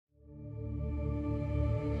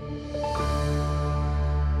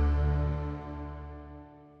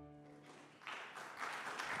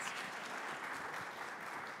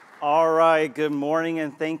right, good morning,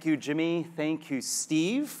 and thank you, Jimmy. Thank you,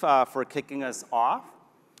 Steve, for kicking us off.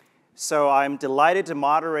 So I'm delighted to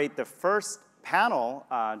moderate the first panel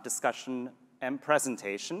discussion and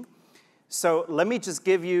presentation. So let me just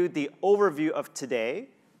give you the overview of today.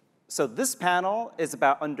 So this panel is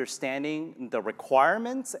about understanding the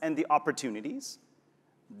requirements and the opportunities.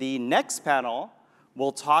 The next panel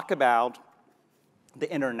will talk about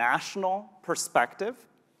the international perspective.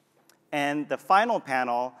 And the final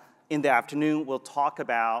panel in the afternoon will talk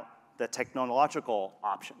about the technological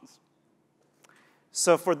options.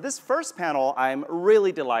 So for this first panel, I'm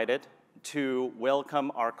really delighted to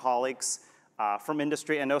welcome our colleagues from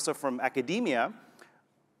industry and also from academia.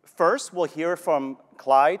 First, we'll hear from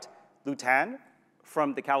Clyde Loutan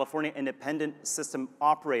from the California Independent System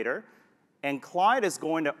Operator. And Clyde is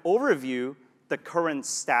going to overview the current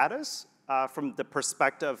status from the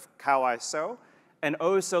perspective of CAISO, and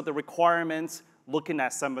also the requirements looking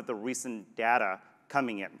at some of the recent data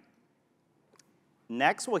coming in.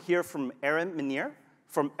 Next, we'll hear from Erin Minear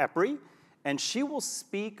from EPRI, and she will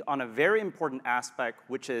speak on a very important aspect,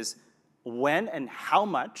 which is when and how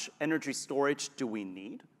much energy storage do we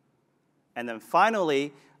need? And then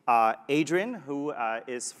finally, Adrian, who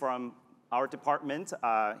is from our department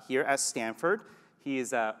here at Stanford. He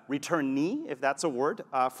is a returnee, if that's a word,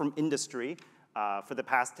 from industry. For the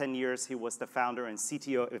past 10 years, he was the founder and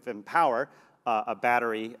CTO of EnPower, a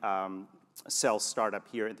battery cell startup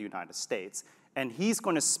here in the United States. And he's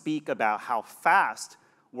going to speak about how fast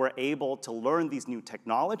we're able to learn these new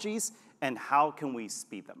technologies and how can we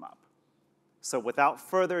speed them up. So without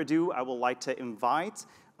further ado, I would like to invite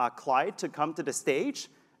Clyde to come to the stage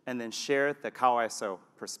and then share the CAISO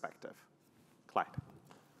perspective. Clyde.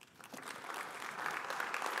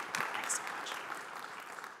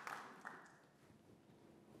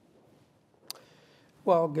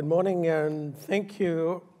 Well, good morning, and thank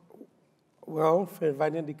you, for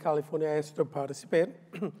inviting the California ISO to participate.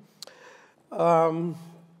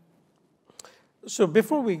 So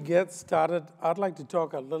before we get started, I'd like to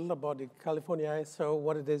talk a little about the California ISO,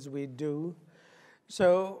 what it is we do.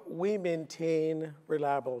 So we maintain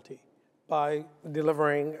reliability by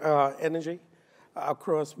delivering energy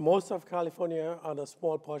across most of California and a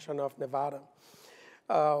small portion of Nevada.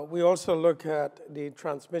 We also look at the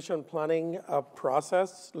transmission planning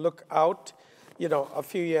process, look out, a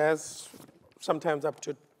few years, sometimes up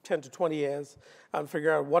to 10 to 20 years, and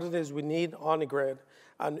figure out what it is we need on the grid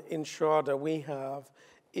and ensure that we have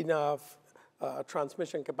enough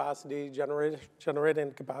transmission capacity,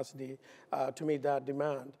 generating capacity to meet that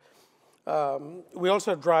demand. We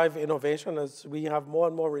also drive innovation as we have more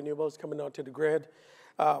and more renewables coming onto the grid.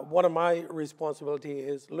 One of my responsibilities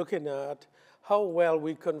is looking at how well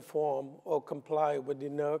we conform or comply with the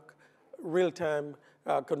NERC real-time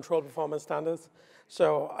control performance standards.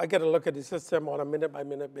 So I get to look at the system on a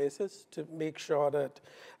minute-by-minute basis to make sure that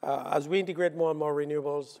as we integrate more and more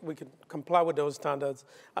renewables, we can comply with those standards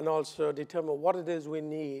and also determine what it is we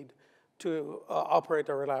need to operate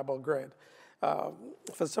a reliable grid.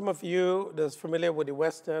 For some of you that's familiar with the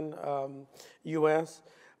Western US,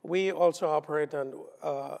 we also operate an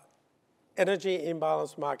energy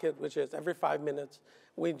imbalance market, which is every 5 minutes,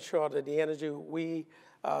 we ensure that the energy we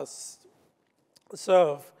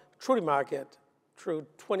serve through the market, through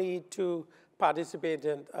 22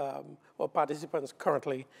 participating or participants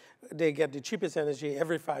currently, they get the cheapest energy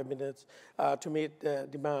every 5 minutes to meet the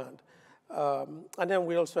demand. And then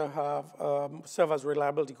we also have serve as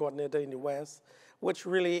reliability coordinator in the West, which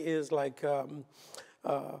really is like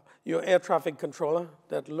your air traffic controller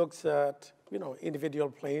that looks at individual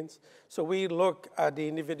planes. So we look at the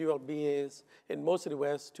individual BAs in most of the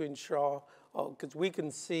West to ensure, because we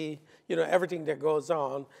can see everything that goes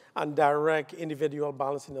on and direct individual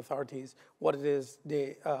balancing authorities what it is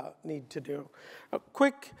they need to do.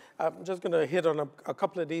 I'm just going to hit on a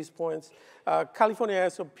couple of these points. California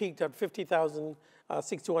ISO peaked at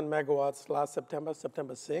 50,061 megawatts last September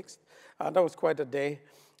 6th. That was quite a day.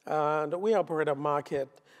 And we operate a market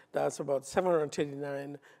that's about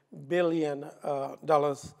 $739 billion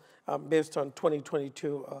based on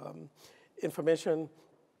 2022 information.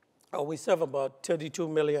 We serve about 32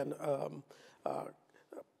 million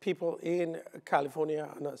people in California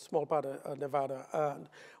and a small part of Nevada. And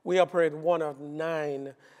we operate one of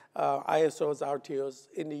 9 ISOs, RTOs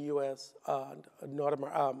in the US and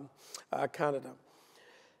Canada.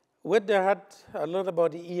 With that, a little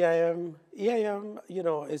about the EIM. EIM,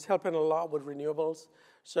 is helping a lot with renewables.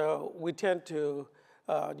 So we tend to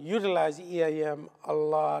utilize EIM a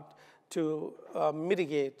lot to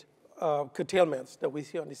mitigate curtailments that we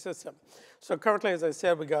see on the system. So currently, as I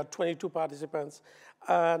said, we got 22 participants,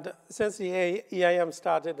 And since the EIM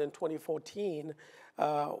started in 2014,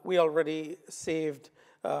 we already saved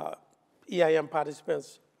EIM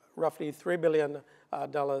participants roughly $3 billion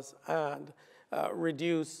and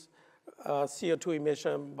reduced CO2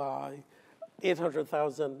 emission by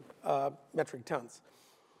 800,000 metric tons.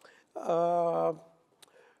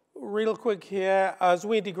 Real quick here, as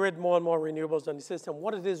we integrate more and more renewables in the system,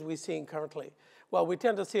 what it is we're seeing currently? Well, we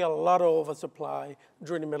tend to see a lot of oversupply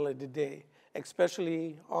during the middle of the day,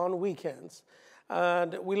 especially on weekends.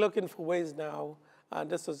 And we're looking for ways now, and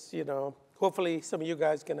this is, hopefully some of you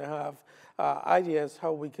guys can have ideas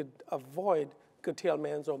how we could avoid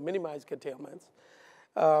curtailments or minimize curtailments.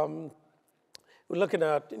 We're looking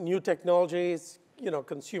at new technologies,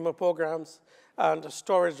 consumer programs, and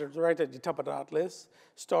storage is right at the top of that list.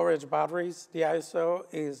 Storage batteries, the ISO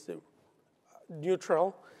is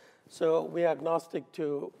neutral, so we're agnostic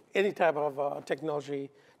to any type of technology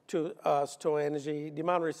to store energy.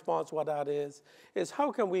 Demand response, what that is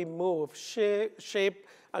how can we move, shape,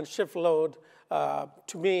 and shift load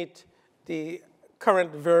to meet the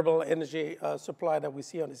current variable energy supply that we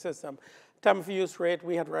see on the system. Time of use rate,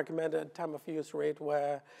 we had recommended time of use rate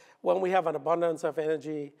where when we have an abundance of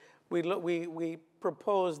energy, we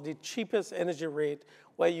propose the cheapest energy rate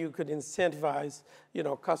where you could incentivize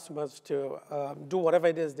customers to do whatever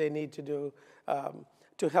it is they need to do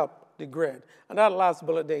to help the grid. And that last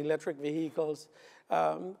bullet, the electric vehicles,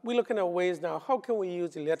 we're looking at ways now, how can we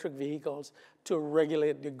use electric vehicles to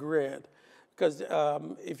regulate the grid? Because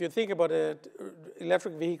if you think about it,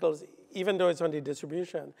 electric vehicles, even though it's on the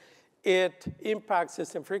distribution, it impacts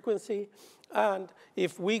system frequency. And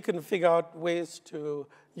if we can figure out ways to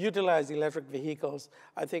utilize electric vehicles,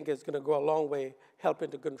 I think it's going to go a long way helping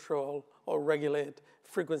to control or regulate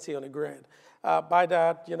frequency on the grid. By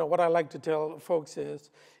that, what I like to tell folks is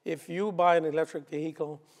if you buy an electric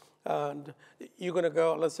vehicle and you're going to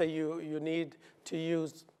go, let's say you need to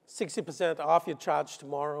use 60% off your charge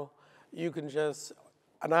tomorrow, you can just,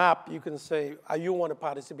 an app, you can say, you want to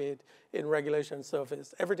participate in regulation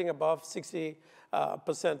service. Everything above 60%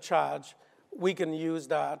 charge, we can use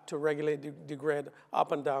that to regulate the grid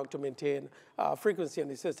up and down to maintain frequency in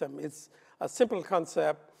the system. It's a simple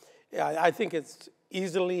concept. I think it's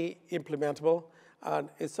easily implementable, and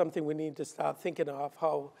it's something we need to start thinking of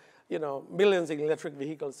how, millions of electric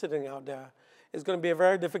vehicles sitting out there. It's going to be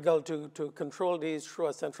very difficult to control these through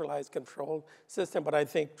a centralized control system, but I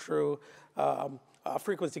think through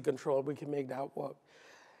frequency control, we can make that work.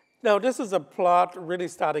 Now, this is a plot really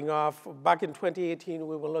starting off. Back in 2018,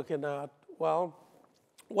 we were looking at, well,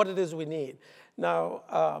 what it is we need.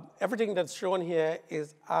 Now, everything that's shown here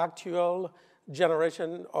is actual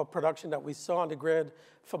generation or production that we saw on the grid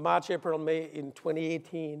for March, April, May in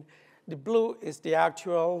 2018. The blue is the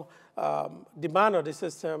actual demand of the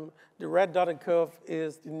system. The red dotted curve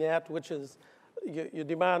is the net, which is your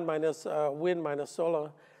demand minus wind minus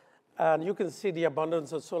solar. And you can see the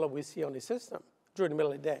abundance of solar we see on the system during the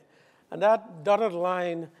middle of the day. And that dotted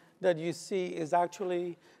line that you see is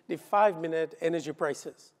actually the 5-minute energy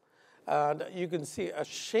prices. And you can see a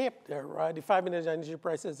shape there, right? The 5-minute energy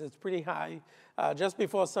prices is pretty high just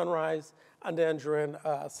before sunrise and then during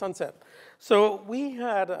sunset. So we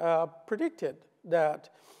had predicted that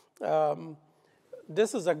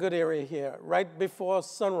this is a good area here. Right before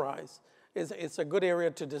sunrise, it's a good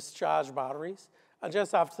area to discharge batteries. And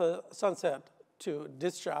just after sunset, to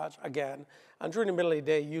discharge again. And during the middle of the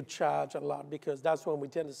day, you charge a lot because that's when we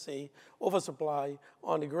tend to see oversupply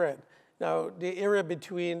on the grid. Now, the area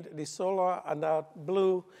between the solar and that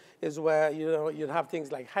blue is where you'd have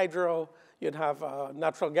things like hydro, you'd have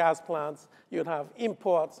natural gas plants, you'd have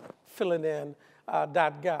imports filling in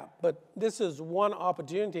that gap. But this is one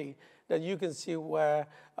opportunity that you can see where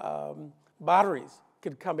batteries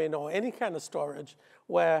could come in or any kind of storage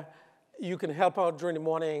where you can help out during the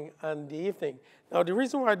morning and the evening. Now, the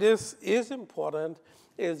reason why this is important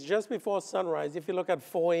is just before sunrise, if you look at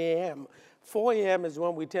 4 a.m., 4 a.m. is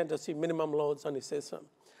when we tend to see minimum loads on the system.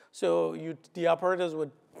 So the operators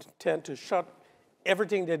would tend to shut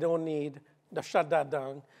everything they don't need, to shut that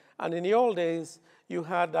down. And in the old days, you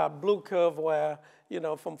had that blue curve where,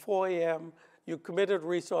 from 4 a.m., you committed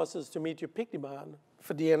resources to meet your peak demand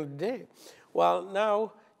for the end of the day. Well,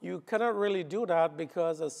 now, you cannot really do that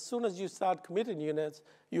because as soon as you start committing units,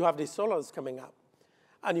 you have the solars coming up.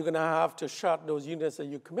 And you're going to have to shut those units that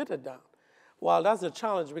you committed down. Well, that's a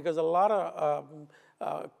challenge because a lot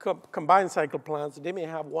of combined cycle plants, they may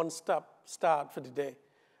have one stop start for the day.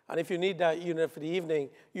 And if you need that unit for the evening,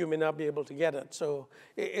 you may not be able to get it. So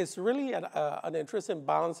it's really an interesting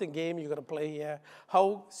balancing game you're going to play here,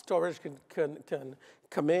 how storage can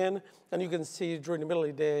come in. And you can see during the middle of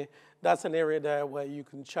the day, that's an area there where you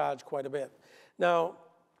can charge quite a bit. Now,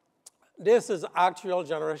 this is actual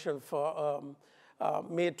generation for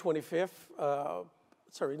March 25th.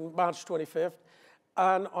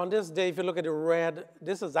 And on this day, if you look at the red,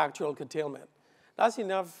 this is actual curtailment. That's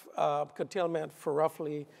enough curtailment for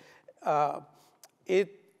roughly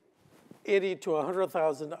 80 to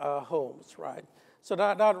 100,000 homes, right? So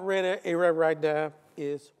that red area right there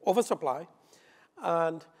is oversupply.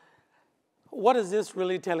 And what is this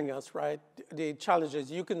really telling us, right? The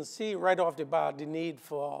challenges. You can see right off the bat the need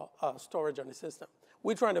for storage on the system.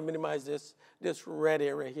 We're trying to minimize this red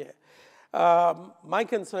area here. My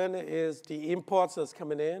concern is the imports that's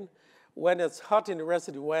coming in. When it's hot in the rest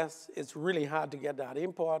of the West, it's really hard to get that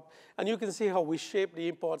import. And you can see how we shape the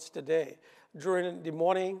imports today. During the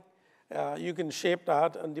morning, you can shape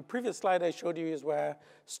that. And the previous slide I showed you is where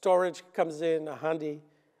storage comes in handy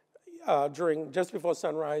during just before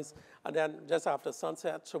sunrise and then just after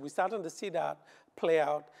sunset. So we're starting to see that play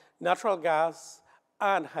out. Natural gas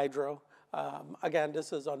and hydro. Again,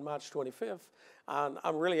 this is on March 25th. And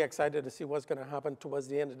I'm really excited to see what's going to happen towards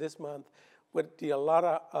the end of this month with the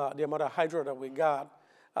amount of hydro that we got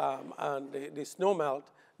and the snow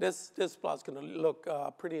melt. This plot is going to look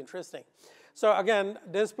pretty interesting. So again,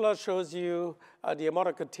 this plot shows you the amount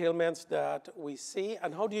of curtailments that we see,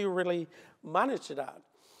 and how do you really manage that?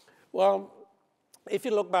 Well, if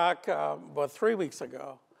you look back about 3 weeks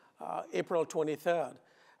ago, April 23rd,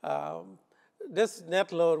 this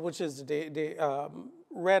net load, which is the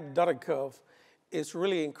red dotted curve, is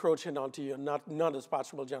really encroaching onto your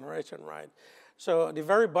non-dispatchable generation, right? So the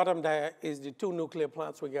very bottom there is the 2 nuclear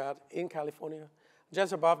plants we got in California.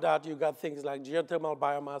 Just above that, you got things like geothermal,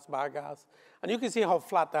 biomass, biogas, and you can see how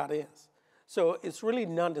flat that is. So it's really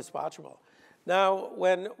non-dispatchable. Now,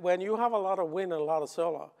 when you have a lot of wind and a lot of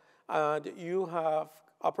solar, and you have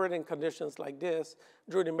operating conditions like this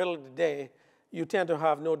during the middle of the day, you tend to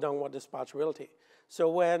have no downward dispatchability. So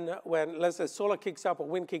when let's say solar kicks up or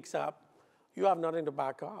wind kicks up, you have nothing to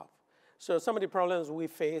back off. So some of the problems we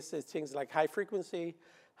face is things like high frequency,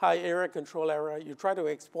 high area control error. You try to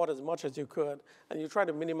export as much as you could, and you try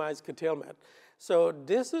to minimize curtailment. So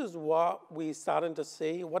this is what we're starting to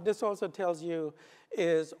see. What this also tells you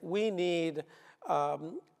is we need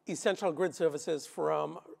essential grid services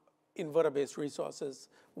from inverter-based resources,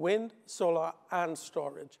 wind, solar, and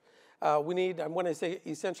storage. We need, and when I say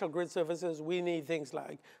essential grid services, we need things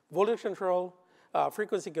like voltage control,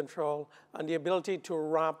 frequency control, and the ability to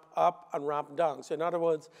ramp up and ramp down. So in other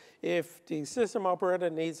words, if the system operator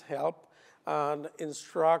needs help and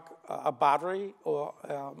instruct a battery or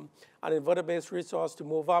an inverter-based resource to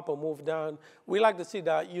move up or move down, we like to see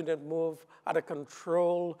that unit move at a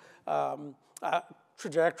control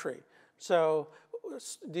trajectory. So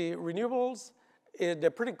the renewables, they're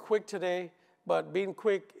pretty quick today, but being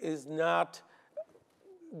quick is not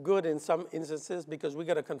good in some instances because we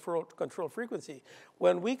got to control frequency.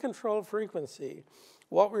 When we control frequency,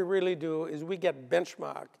 what we really do is we get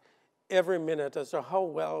benchmark every minute as to how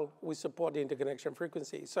well we support the interconnection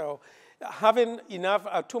frequency. So having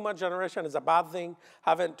enough, too much generation is a bad thing.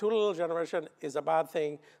 Having too little generation is a bad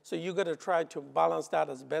thing. So you got to try to balance that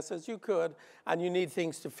as best as you could, and you need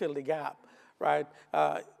things to fill the gap, right?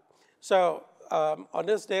 On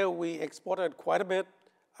this day, we exported quite a bit.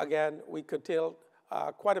 Again, we curtailed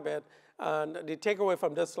quite a bit. And the takeaway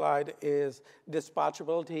from this slide is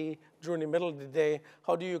dispatchability during the middle of the day.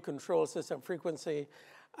 How do you control system frequency?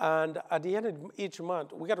 And at the end of each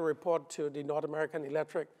month, we got to report to the North American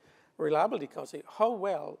Electric Reliability Council how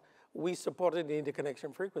well we supported the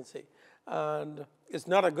interconnection frequency. And it's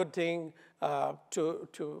not a good thing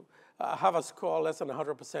to have a score less than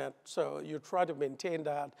 100%. So you try to maintain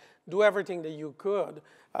that, do everything that you could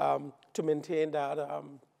to maintain that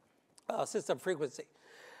system frequency.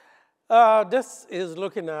 This is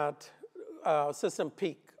looking at system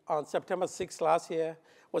peak. On September 6th last year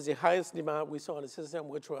was the highest demand we saw in the system,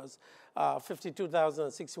 which was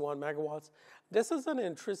 52,061 megawatts. This is an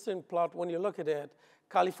interesting plot. When you look at it,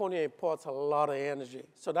 California imports a lot of energy.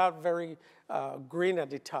 So that very green at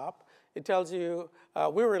the top, it tells you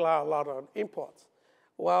we rely a lot on imports.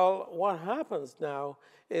 Well, what happens now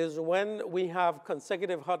is when we have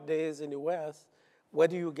consecutive hot days in the West, where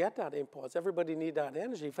do you get that imports? Everybody needs that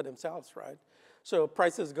energy for themselves, right? So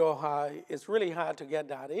prices go high. It's really hard to get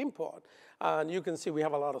that import. And you can see we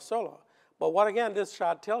have a lot of solar. But what, again, this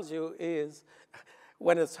chart tells you is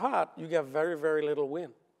when it's hot, you get very, very little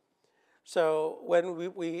wind. So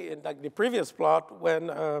when we in like the previous plot, when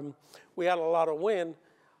we had a lot of wind,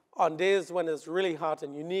 on days when it's really hot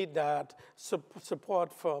and you need that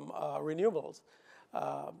support from renewables,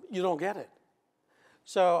 you don't get it.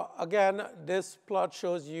 So again, this plot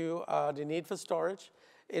shows you the need for storage.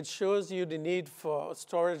 It shows you the need for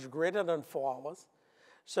storage greater than 4 hours.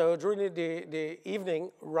 So during the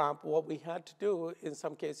evening ramp, what we had to do in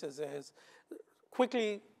some cases is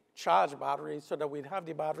quickly charge batteries so that we'd have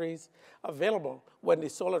the batteries available when the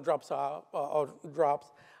solar drops out or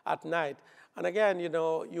drops at night. And again,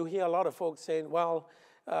 you hear a lot of folks saying, well,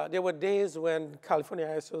 there were days when California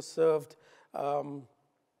ISO served,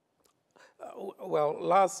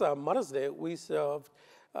 last Mother's Day, we served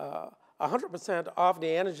 100% of the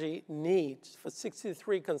energy needs for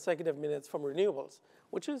 63 consecutive minutes from renewables,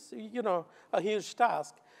 which is, a huge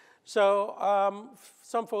task. So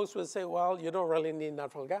some folks will say, well, you don't really need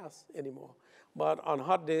natural gas anymore. But on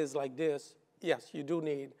hot days like this, yes, you do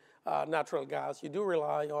need natural gas. You do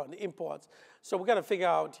rely on imports. So we've got to figure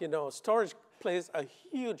out, storage plays a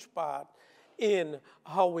huge part in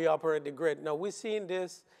how we operate the grid. Now, we're seeing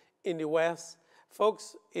this in the West.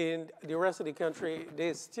 Folks in the rest of the country,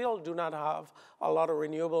 they still do not have a lot of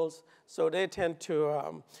renewables, so they tend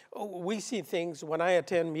to, we see things when I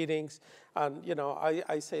attend meetings, and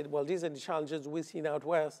I say, well, these are the challenges we see out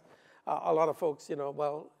West. A lot of folks, they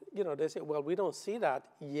say, well, we don't see that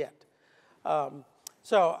yet.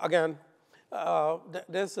 So again,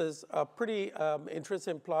 this is a pretty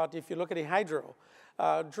interesting plot. If you look at the hydro,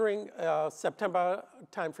 during September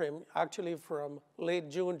timeframe, actually from late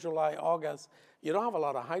June, July, August, you don't have a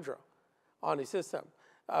lot of hydro on the system.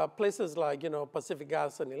 Places like, Pacific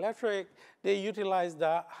Gas and Electric, they utilize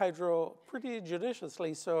that hydro pretty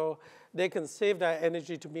judiciously so they can save that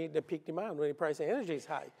energy to meet the peak demand when the price of energy is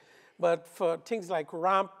high. But for things like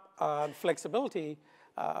ramp and flexibility,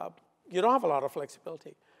 you don't have a lot of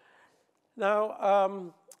flexibility.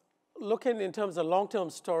 Now, looking in terms of long-term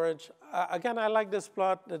storage, again, I like this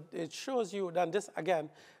plot. That it shows you that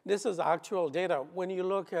this is actual data. When you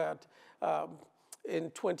look at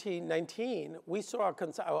in 2019, we saw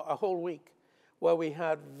a whole week where we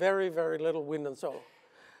had very, very little wind and solar.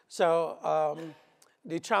 So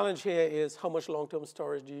the challenge here is how much long-term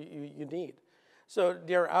storage you need. So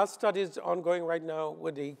there are studies ongoing right now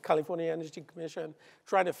with the California Energy Commission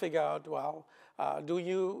trying to figure out, well, do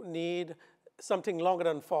you need something longer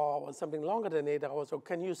than 4 hours, something longer than 8 hours, or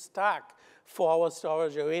can you stack 4-hour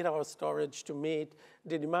storage or 8-hour storage to meet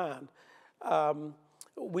the demand?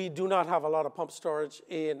 We do not have a lot of pump storage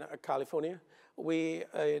in California.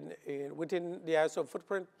 Within the ISO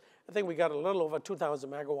footprint, I think we got a little over 2,000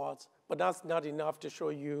 megawatts, but that's not enough to show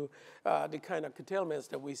you the kind of curtailments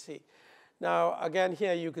that we see. Now, again,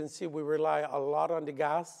 here you can see we rely a lot on the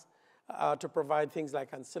gas to provide things like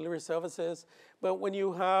ancillary services. But when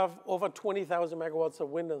you have over 20,000 megawatts of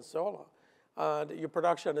wind and solar, and your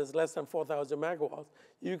production is less than 4,000 megawatts,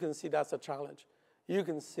 you can see that's a challenge. You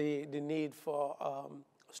can see the need for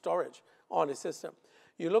storage on the system.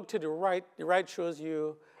 You look to the right shows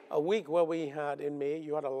you a week where we had in May,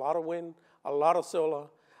 you had a lot of wind, a lot of solar,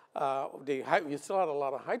 you still had a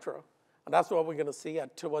lot of hydro, and that's what we're gonna see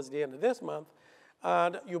towards the end of this month.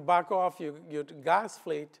 And you back off your gas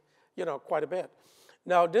fleet, quite a bit.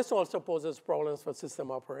 Now, this also poses problems for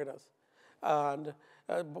system operators. And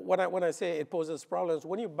when I say it poses problems,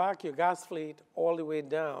 when you back your gas fleet all the way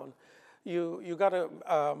down, you got to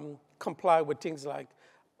comply with things like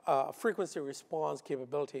frequency response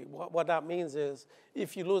capability. What that means is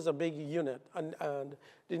if you lose a big unit, and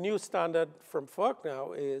the new standard from FERC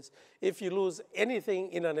now is if you lose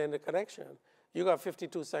anything in an interconnection, you got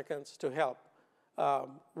 52 seconds to help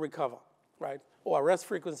recover, right? Or arrest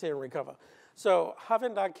frequency and recover. So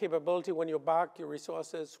having that capability when you back your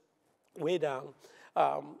resources way down,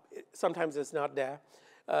 sometimes it's not there.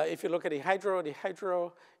 If you look at the hydro,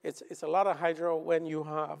 it's a lot of hydro. When you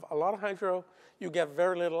have a lot of hydro, you get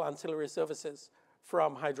very little ancillary services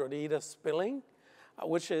from hydro. They're either spilling,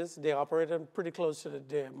 which is they operate pretty close to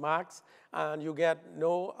the max, and you get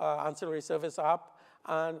no ancillary service up,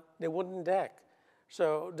 and they wouldn't deck.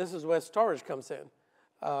 So this is where storage comes in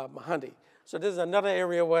handy. So this is another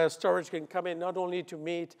area where storage can come in not only to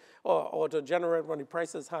meet or to generate when the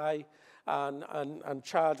price is high and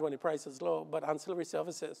charge when the price is low, but ancillary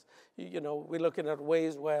services. We're looking at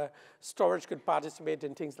ways where storage could participate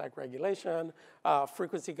in things like regulation,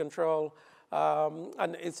 frequency control,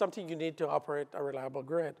 and it's something you need to operate a reliable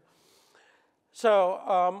grid. So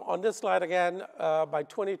on this slide again, by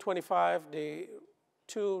 2025, the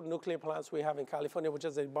 2 nuclear plants we have in California, which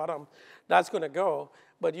is at the bottom, that's going to go.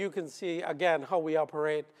 But you can see, again, how we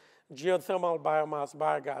operate geothermal, biomass,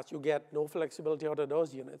 biogas. You get no flexibility out of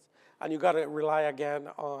those units. And you got to rely, again,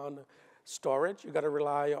 on storage. You got to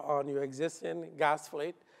rely on your existing gas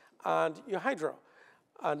fleet and your hydro.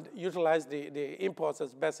 and utilize the imports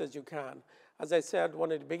as best as you can. As I said,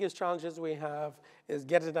 one of the biggest challenges we have is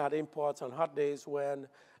getting out imports on hot days when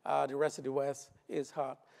the rest of the West is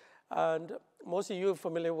hot. And most of you are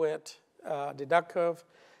familiar with the duck curve.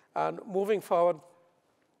 And moving forward,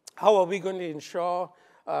 how are we going to ensure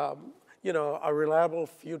a reliable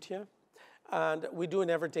future? And we're doing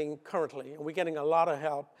everything currently. And we're getting a lot of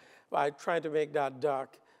help by trying to make that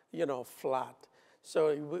duck flat. So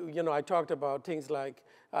I talked about things like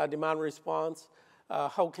demand response.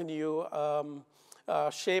 How can you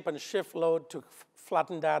shape and shift load to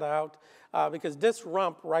flatten that out? Because this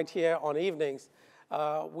rump right here on evenings,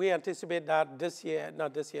 we anticipate that this year,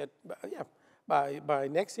 not this year, but yeah, by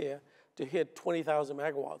next year, to hit 20,000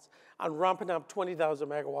 megawatts. And ramping up 20,000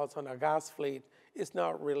 megawatts on a gas fleet is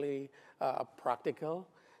not really practical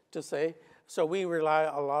to say. So we rely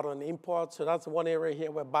a lot on imports. So that's one area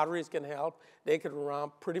here where batteries can help. They can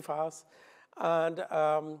ramp pretty fast. And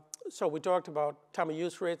so we talked about time of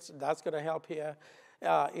use rates. That's going to help here.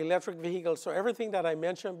 Electric vehicles. So everything that I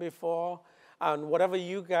mentioned before and whatever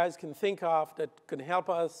you guys can think of that can help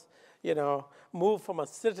us, move from a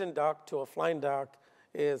sitting duck to a flying duck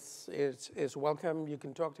is welcome. You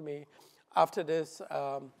can talk to me after this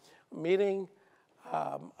meeting.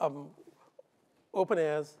 Open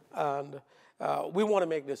airs, and we want to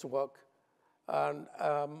make this work. And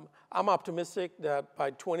I'm optimistic that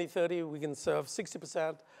by 2030, we can serve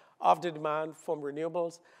 60% of the demand from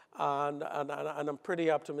renewables, and I'm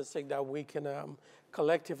pretty optimistic that we can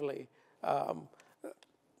collectively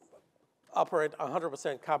operate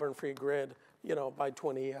 100% carbon-free grid, by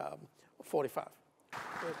 2045.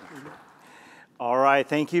 All right,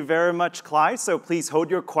 thank you very much, Clyde. So please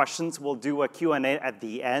hold your questions. We'll do a Q&A at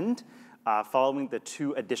the end, following the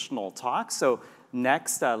 2 additional talks. So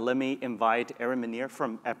next, let me invite Erin Minear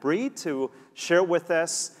from EPRI to share with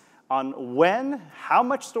us on how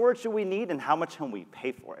much storage do we need, and how much can we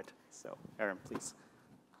pay for it. So Erin, please.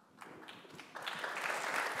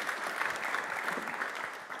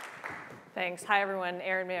 Thanks. Hi, everyone.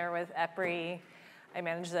 Erin Minear with EPRI. I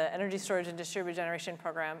manage the Energy Storage and Distributed Generation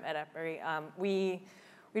Program at EPRI. We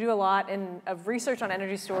do a lot of research on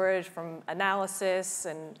energy storage, from analysis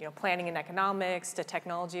and planning and economics to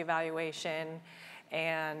technology evaluation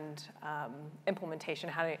and implementation,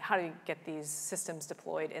 how to get these systems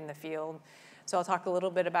deployed in the field. So I'll talk a little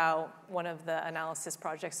bit about one of the analysis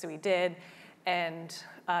projects that we did. And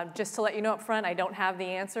just to let you know up front, I don't have the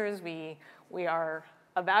answers. We are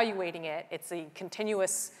evaluating it. It's a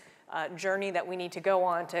continuous journey that we need to go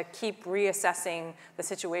on to keep reassessing the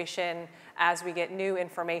situation as we get new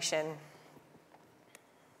information.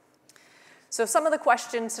 So some of the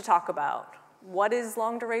questions to talk about. What is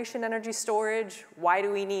long-duration energy storage? Why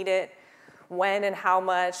do we need it? When and how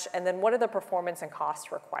much? And then what are the performance and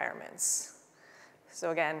cost requirements?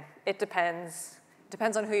 So again, it depends. It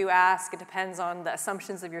depends on who you ask. It depends on the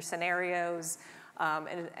assumptions of your scenarios.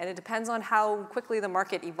 And it depends on how quickly the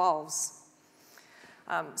market evolves.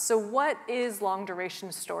 So what is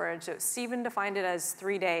long-duration storage? So Stephen defined it as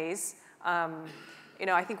 3 days.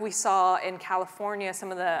 I think we saw in California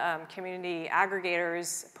some of the community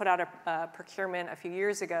aggregators put out a procurement a few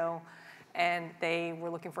years ago, and they were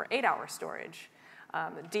looking for 8-hour storage.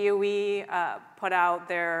 DOE put out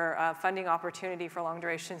their funding opportunity for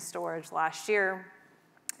long-duration storage last year,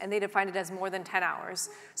 and they defined it as more than 10 hours.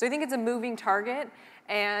 So I think it's a moving target,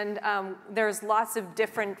 and there's lots of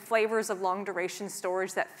different flavors of long-duration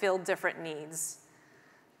storage that fill different needs.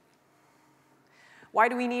 Why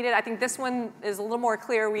do we need it? I think this one is a little more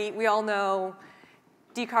clear. We all know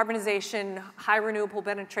decarbonization, high renewable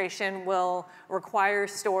penetration will require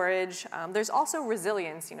storage. There's also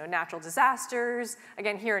resilience, natural disasters.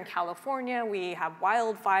 Again, here in California, we have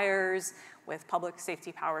wildfires with public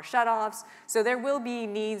safety power shutoffs. So there will be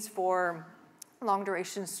needs for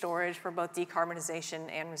long-duration storage for both decarbonization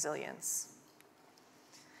and resilience.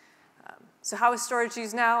 So how is storage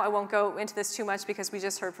used now? I won't go into this too much because we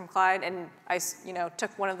just heard from Clyde, and I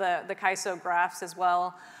took one of the CAISO graphs as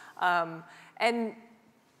well. And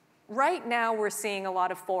right now we're seeing a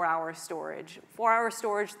lot of 4-hour storage. 4-hour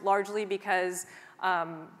storage largely because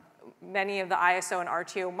many of the ISO and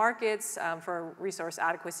RTO markets for resource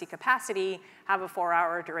adequacy capacity have a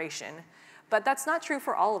 4-hour duration. But that's not true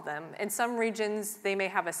for all of them. In some regions, they may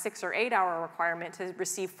have a 6 or 8-hour requirement to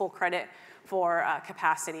receive full credit for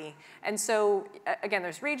capacity. And so, again,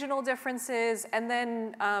 there's regional differences, and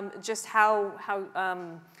then just how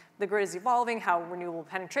the grid is evolving, how renewable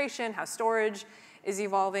penetration, how storage is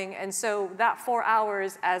evolving. And so that 4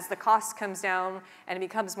 hours, as the cost comes down and it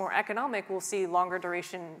becomes more economic, we'll see longer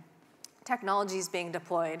duration technologies being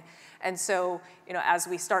deployed. And so, as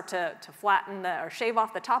we start to flatten or shave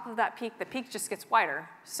off the top of that peak, the peak just gets wider.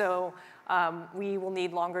 So we will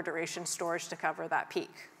need longer duration storage to cover that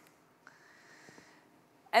peak.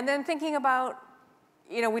 And then thinking about,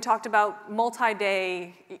 we talked about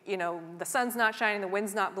multi-day, the sun's not shining, the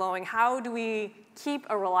wind's not blowing. How do we keep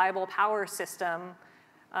a reliable power system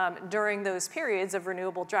during those periods of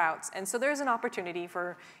renewable droughts? And so there's an opportunity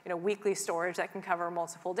for weekly storage that can cover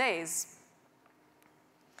multiple days.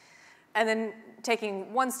 And then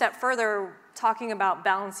taking one step further, talking about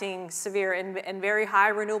balancing severe and very high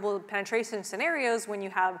renewable penetration scenarios when you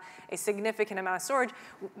have a significant amount of storage,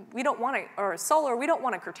 we don't want to, or solar, we don't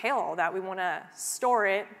want to curtail all that. We want to store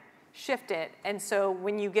it, shift it. And so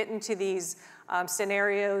when you get into these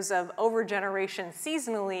scenarios of overgeneration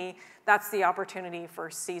seasonally, that's the opportunity for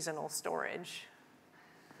seasonal storage.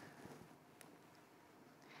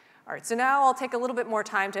 All right, so now I'll take a little bit more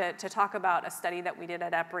time to talk about a study that we did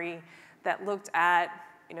at EPRI that looked at,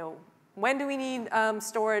 when do we need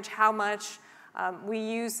storage, how much? We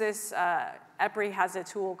use this, EPRI has a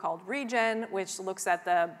tool called Regen, which looks at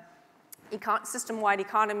the system-wide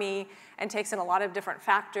economy and takes in a lot of different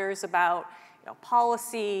factors about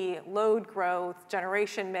policy, load growth,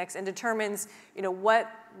 generation mix, and determines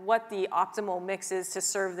what the optimal mix is to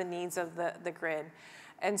serve the needs of the grid.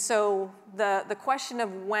 And so the question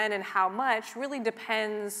of when and how much really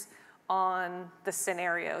depends on the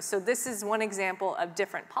scenario. So this is one example of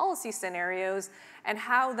different policy scenarios and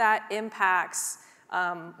how that impacts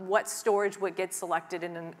what storage would get selected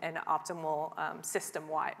in an optimal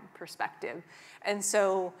system-wide perspective. And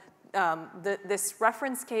so this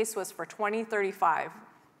reference case was for 2035,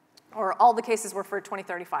 or all the cases were for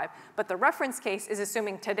 2035, but the reference case is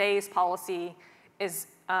assuming today's policy is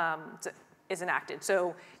enacted.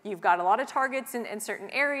 So you've got a lot of targets in certain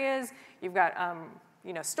areas, you've got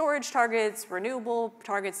storage targets, renewable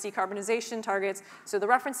targets, decarbonization targets. So the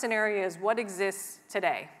reference scenario is what exists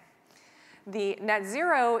today. The net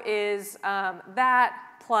zero is that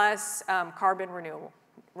plus carbon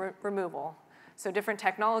removal. So different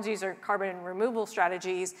technologies or carbon removal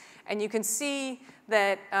strategies. And you can see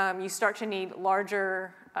that you start to need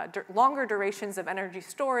longer durations of energy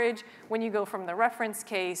storage when you go from the reference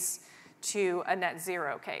case to a net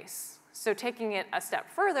zero case. So taking it a step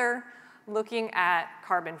further, looking at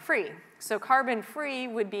carbon-free. So carbon-free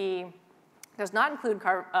does not include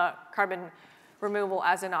carbon removal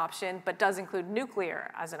as an option, but does include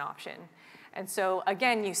nuclear as an option. And so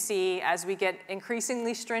again, you see as we get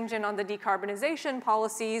increasingly stringent on the decarbonization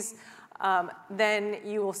policies, then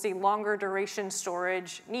you will see longer duration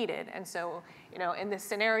storage needed. And so, in this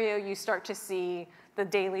scenario, you start to see the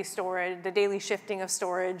daily storage, the daily shifting of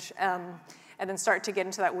storage, and then start to get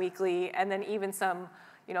into that weekly, and then even some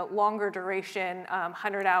longer duration,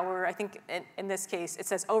 100-hour, I think in this case, it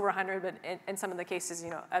says over 100, but in some of the cases,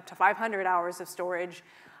 up to 500 hours of storage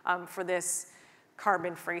for this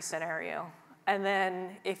carbon-free scenario. And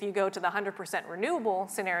then if you go to the 100% renewable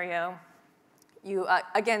scenario, you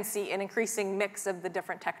again see an increasing mix of the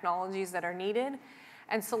different technologies that are needed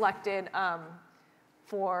and selected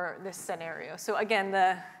for this scenario. So again,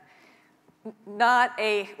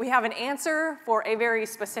 we have an answer for a very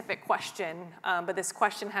specific question, but this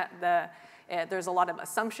question, there's a lot of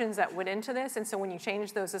assumptions that went into this, and so when you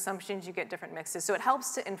change those assumptions, you get different mixes. So it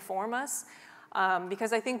helps to inform us,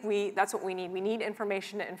 because I think that's what we need. We need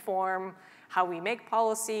information to inform how we make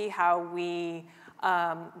policy, how we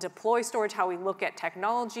deploy storage, how we look at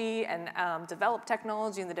technology and develop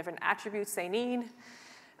technology and the different attributes they need.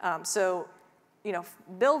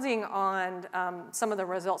 Building on some of the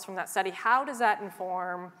results from that study, how does that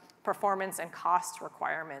inform performance and cost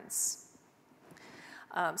requirements?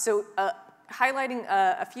 Highlighting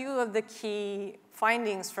a few of the key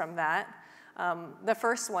findings from that. The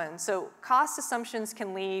first one, so cost assumptions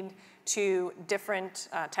can lead to different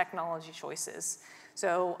technology choices.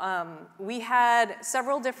 So we had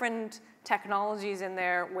several different technologies in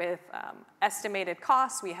there with estimated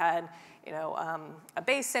costs. We had a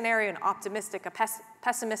base scenario, an optimistic, a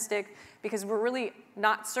pessimistic, because we're really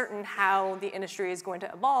not certain how the industry is going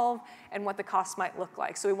to evolve and what the costs might look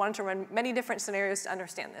like. So we wanted to run many different scenarios to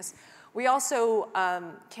understand this. We also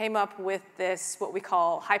came up with this, what we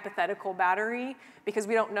call hypothetical battery, because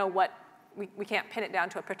we don't know we can't pin it down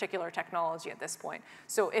to a particular technology at this point.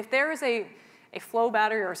 So if there is a flow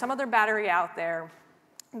battery or some other battery out there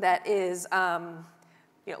that is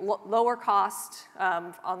lower cost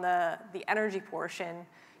on the energy portion,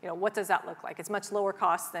 what does that look like? It's much lower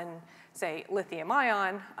cost than, say, lithium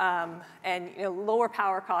ion, and lower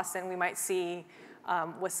power costs than we might see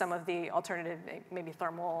with some of the alternative, maybe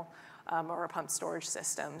thermal or pumped storage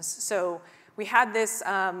systems. So we had this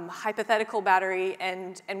hypothetical battery,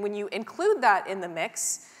 and when you include that in the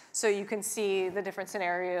mix, so you can see the different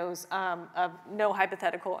scenarios of no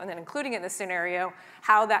hypothetical and then including it in the scenario,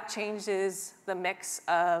 how that changes the mix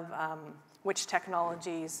of which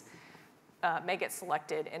technologies may get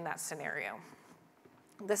selected in that scenario.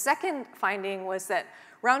 The second finding was that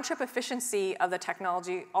round-trip efficiency of the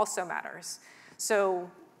technology also matters.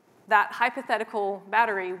 So that hypothetical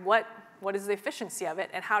battery, what is the efficiency of it,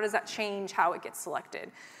 and how does that change how it gets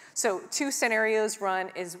selected? So 2 scenarios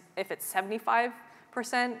run is if it's 75%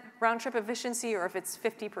 round-trip efficiency or if it's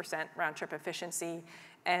 50% round-trip efficiency.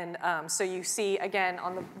 And so you see, again,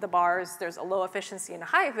 on the bars, there's a low efficiency and a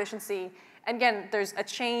high efficiency. And again, there's a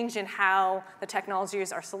change in how the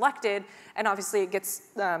technologies are selected, and obviously it gets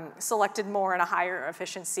selected more in a higher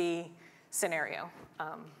efficiency scenario.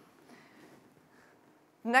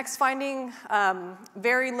 Next finding,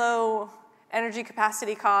 very low energy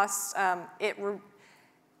capacity costs.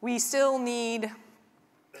 We still need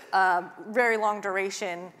very long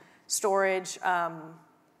duration storage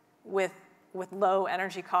with low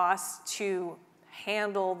energy costs to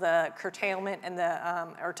handle the curtailment and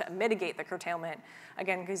or to mitigate the curtailment.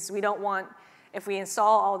 Again, because we don't want, if we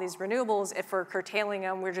install all these renewables, if we're curtailing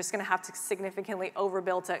them, we're just gonna have to significantly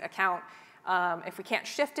overbuild to account. If we can't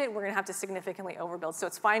shift it, we're gonna have to significantly overbuild. So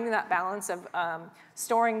it's finding that balance of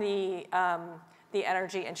storing the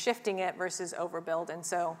energy and shifting it versus overbuild. And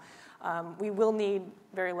so we will need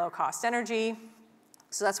very low cost energy.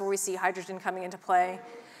 So that's where we see hydrogen coming into play.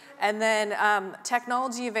 And then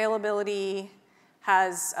technology availability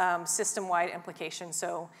has system-wide implications.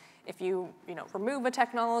 So if you remove a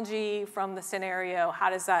technology from the scenario,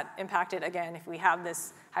 how does that impact it? Again, if we have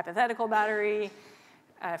this hypothetical battery,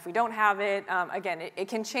 if we don't have it, again, it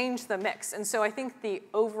can change the mix. And so I think the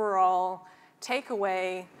overall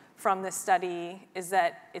takeaway from this study is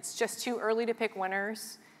that it's just too early to pick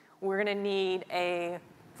winners. We're gonna need a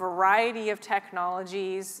variety of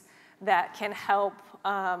technologies that can help,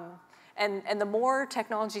 and the more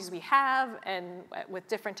technologies we have and with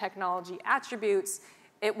different technology attributes,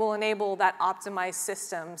 it will enable that optimized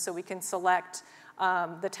system so we can select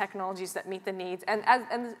the technologies that meet the needs, and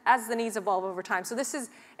as the needs evolve over time. So this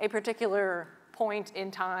is a particular point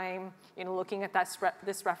in time, looking at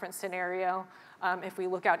this reference scenario. If we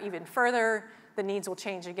look out even further, the needs will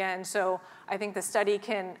change again. So I think the study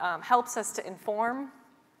helps us to inform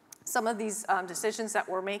some of these decisions that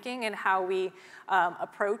we're making and how we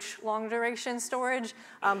approach long duration storage,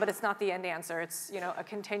 but it's not the end answer. It's a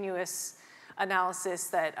continuous analysis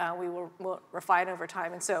that we will refine over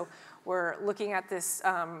time. And so we're looking at this,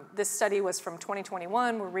 this study was from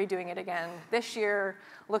 2021, we're redoing it again this year,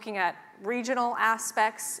 looking at regional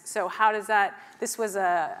aspects. So how does this was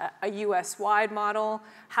a US-wide model,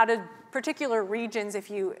 how did particular regions, if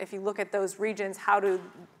you look at those regions, how do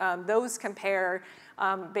those compare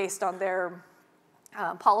based on their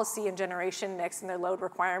policy and generation mix and their load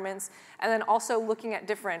requirements, and then also looking at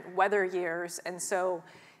different weather years. And so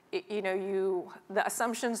the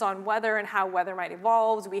assumptions on weather and how weather might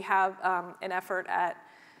evolve. We have an effort at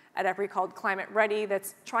EPRI called Climate Ready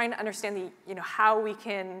that's trying to understand how we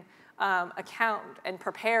can account and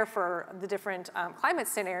prepare for the different climate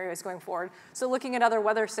scenarios going forward. So looking at other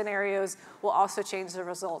weather scenarios will also change the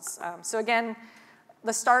results. So again,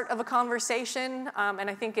 the start of a conversation, and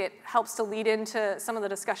I think it helps to lead into some of the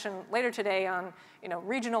discussion later today on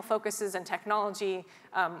regional focuses and technology.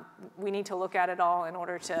 We need to look at it all in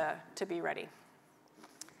order to be ready.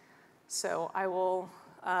 So I will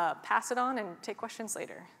pass it on and take questions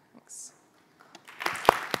later. Thanks.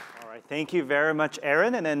 All right, thank you very much,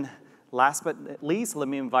 Erin. And then last but not least, let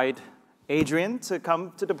me invite Adrian to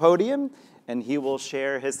come to the podium, and he will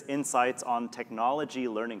share his insights on technology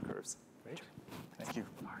learning curves. Thank you.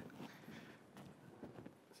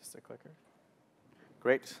 Is this a clicker?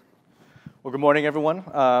 Great. Well, good morning, everyone.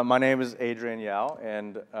 My name is Adrian Yao,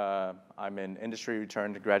 and I'm an industry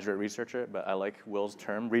returned graduate researcher, but I like Will's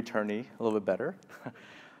term, returnee, a little bit better.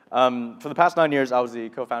 For the past 9 years, I was the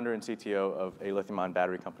co-founder and CTO of a lithium-ion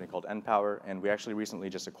battery company called EnPower, and we actually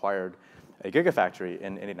recently just acquired a gigafactory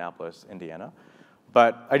in Indianapolis, Indiana.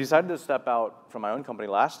 But I decided to step out from my own company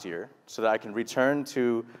last year so that I can return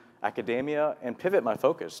to academia and pivot my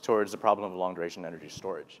focus towards the problem of long-duration energy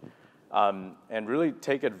storage, and really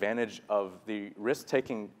take advantage of the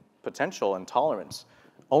risk-taking potential and tolerance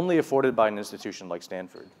only afforded by an institution like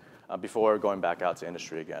Stanford before going back out to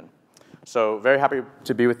industry again. So very happy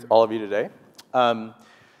to be with all of you today.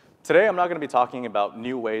 Today, I'm not going to be talking about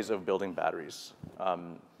new ways of building batteries.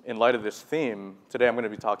 In light of this theme, today I'm going to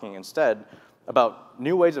be talking instead about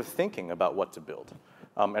new ways of thinking about what to build.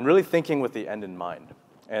 and really thinking with the end in mind.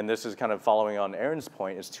 And this is kind of following on Erin's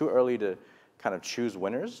point. It's too early to kind of choose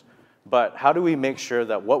winners, but how do we make sure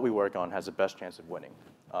that what we work on has the best chance of winning?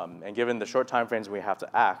 And given the short time frames we have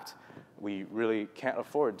to act, we really can't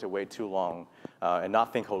afford to wait too long and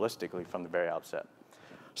not think holistically from the very outset.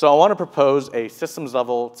 So I want to propose a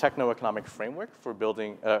systems-level techno-economic framework for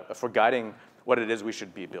guiding what it is we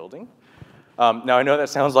should be building. Now, I know that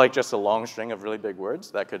sounds like just a long string of really big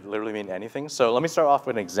words that could literally mean anything. So let me start off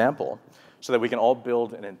with an example so that we can all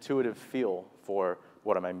build an intuitive feel for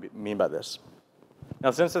what I mean by this. Now,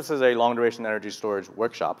 since this is a long-duration energy storage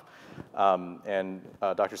workshop, and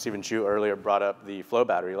Dr. Stephen Chueh earlier brought up the flow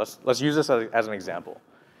battery, let's use this as an example.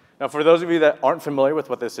 Now, for those of you that aren't familiar with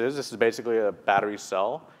what this is basically a battery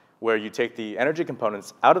cell where you take the energy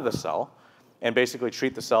components out of the cell and basically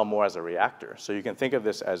treat the cell more as a reactor. So you can think of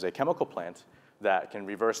this as a chemical plant that can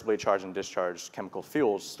reversibly charge and discharge chemical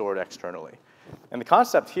fuels stored externally. And the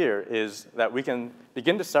concept here is that we can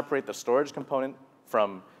begin to separate the storage component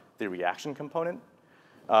from the reaction component,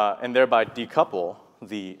 and thereby decouple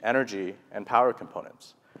the energy and power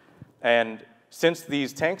components. And since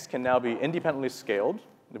these tanks can now be independently scaled,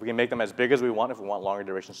 we can make them as big as we want. If we want longer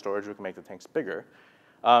duration storage, we can make the tanks bigger.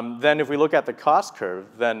 Then if we look at the cost curve,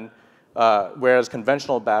 then whereas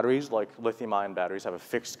conventional batteries like lithium-ion batteries have a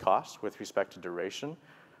fixed cost with respect to duration,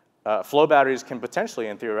 flow batteries can potentially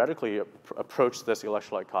and theoretically approach this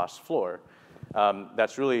electrolyte cost floor.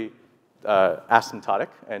 That's really asymptotic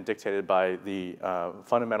and dictated by the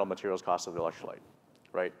fundamental materials cost of the electrolyte,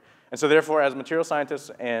 right? And so therefore, as material scientists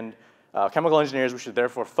and chemical engineers, we should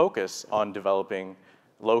therefore focus on developing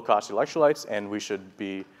low-cost electrolytes, and we should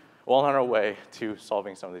be well on our way to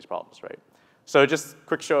solving some of these problems, right? So just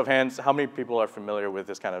quick show of hands, how many people are familiar with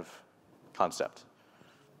this kind of concept?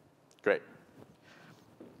 Great.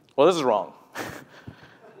 Well, this is wrong.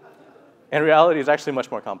 In reality, it's actually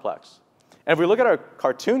much more complex. And if we look at our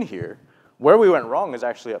cartoon here, where we went wrong is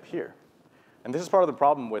actually up here. And this is part of the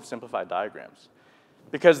problem with simplified diagrams.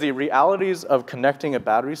 Because the realities of connecting a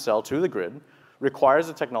battery cell to the grid requires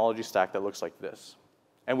a technology stack that looks like this.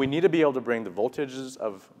 And we need to be able to bring the voltages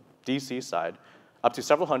of DC side up to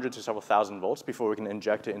several hundred to several thousand volts before we can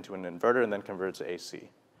inject it into an inverter and then convert it to AC.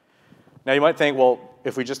 Now you might think, well,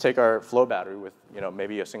 if we just take our flow battery with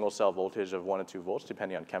maybe a single cell voltage of 1 to 2 volts,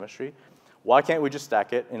 depending on chemistry, why can't we just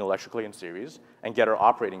stack it in electrically in series and get our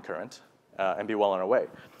operating current and be well on our way?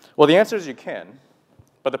 Well, the answer is you can,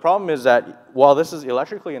 but the problem is that while this is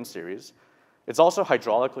electrically in series, it's also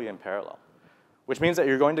hydraulically in parallel, which means that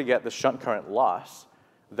you're going to get the shunt current loss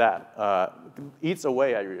that eats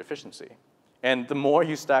away at your efficiency. And the more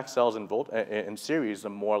you stack cells in series, the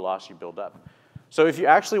more loss you build up. So if you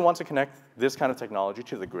actually want to connect this kind of technology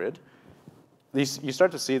to the grid, you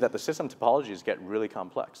start to see that the system topologies get really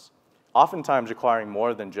complex, oftentimes requiring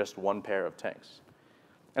more than just one pair of tanks.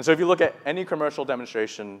 And so if you look at any commercial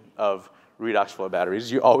demonstration of redox flow batteries,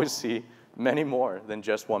 you always see many more than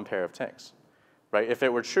just one pair of tanks. Right? If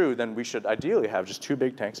it were true, then we should ideally have just 2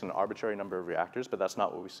 big tanks and an arbitrary number of reactors, but that's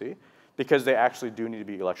not what we see, because they actually do need to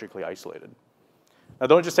be electrically isolated. Now,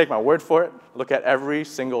 don't just take my word for it. Look at every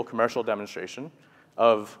single commercial demonstration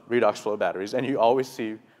of redox flow batteries, and you always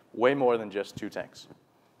see way more than just 2 tanks.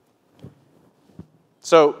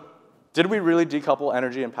 So did we really decouple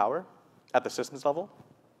energy and power at the systems level?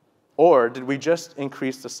 Or did we just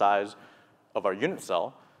increase the size of our unit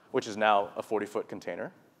cell, which is now a 40-foot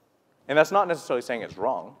container? And that's not necessarily saying it's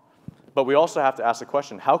wrong, but we also have to ask the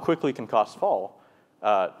question, how quickly can costs fall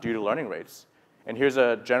due to learning rates? And here's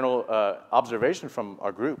a general observation from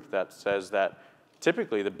our group that says that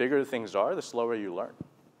typically the bigger things are, the slower you learn.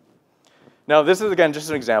 Now, this is, again, just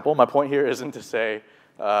an example. My point here isn't to say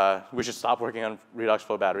we should stop working on redox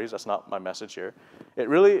flow batteries. That's not my message here. It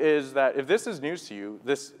really is that if this is news to you,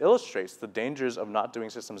 this illustrates the dangers of not doing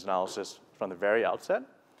systems analysis from the very outset.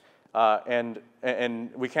 And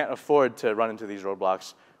we can't afford to run into these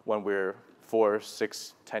roadblocks when we're 4,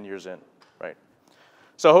 6, 10 years in, right?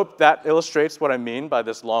 So I hope that illustrates what I mean by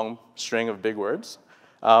this long string of big words,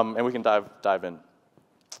 and we can dive in.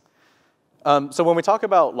 So when we talk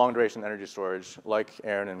about long-duration energy storage, like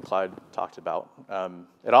Erin and Clyde talked about,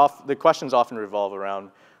 the questions often revolve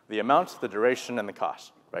around the amount, the duration, and the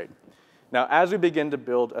cost, right? Now, as we begin to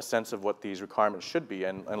build a sense of what these requirements should be,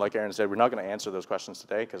 and like Erin said, we're not going to answer those questions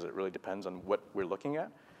today because it really depends on what we're looking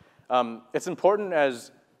at. It's important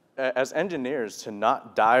as engineers to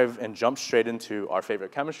not dive and jump straight into our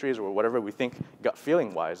favorite chemistries or whatever we think gut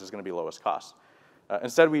feeling-wise is going to be lowest cost.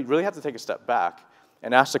 Instead, we really have to take a step back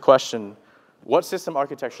and ask the question, what system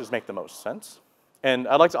architectures make the most sense? And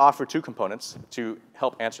I'd like to offer 2 components to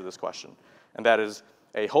help answer this question, and that is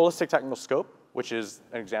a holistic technical scope which is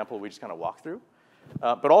an example we just kind of walked through,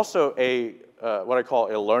 but also what I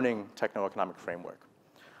call a learning techno-economic framework.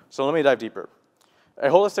 So let me dive deeper. A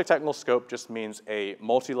holistic technical scope just means a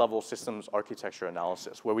multi-level systems architecture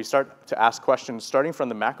analysis, where we start to ask questions starting from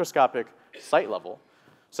the macroscopic site level,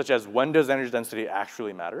 such as when does energy density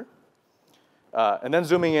actually matter? And then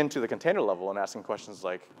zooming into the container level and asking questions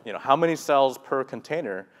like, how many cells per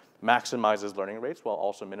container maximizes learning rates while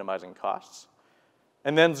also minimizing costs?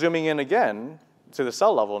 And then zooming in again to the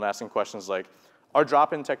cell level and asking questions like, are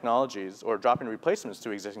drop-in technologies or drop-in replacements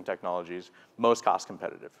to existing technologies most cost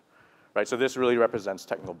competitive? Right, so this really represents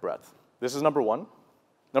technical breadth. This is number one.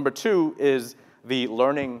 Number two is the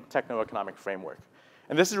learning techno-economic framework.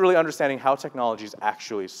 And this is really understanding how technologies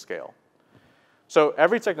actually scale. So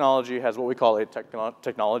every technology has what we call a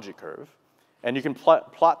technology curve. And you can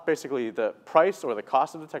plot basically the price or the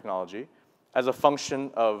cost of the technology as a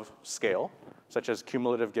function of scale, such as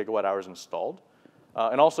cumulative gigawatt hours installed,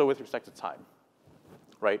 and also with respect to time,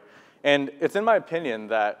 right? And it's in my opinion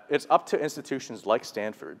that it's up to institutions like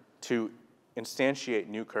Stanford to instantiate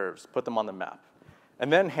new curves, put them on the map,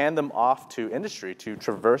 and then hand them off to industry to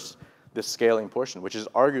traverse this scaling portion, which is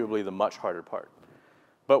arguably the much harder part.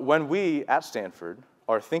 But when we at Stanford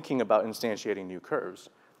are thinking about instantiating new curves,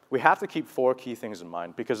 we have to keep 4 key things in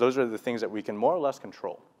mind, because those are the things that we can more or less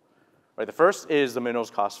control. Right? The first is the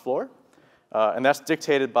minerals cost floor, and that's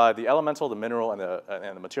dictated by the elemental, the mineral, and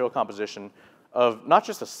the material composition of not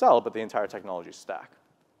just a cell, but the entire technology stack.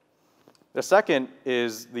 The second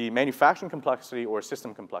is the manufacturing complexity or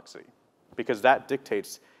system complexity, because that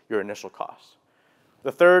dictates your initial cost.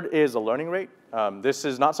 The third is the learning rate. This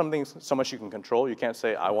is not something so much you can control. You can't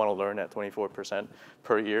say, I want to learn at 24%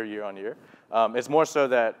 per year, year on year. It's more so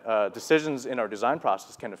that decisions in our design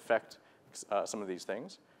process can affect some of these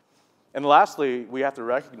things. And lastly, we have to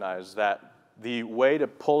recognize that the way to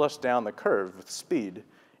pull us down the curve with speed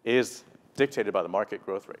is dictated by the market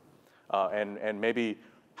growth rate. And maybe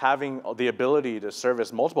having the ability to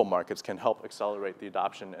service multiple markets can help accelerate the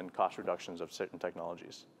adoption and cost reductions of certain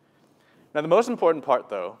technologies. Now, the most important part,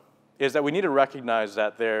 though, is that we need to recognize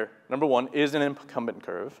that there, number one, is an incumbent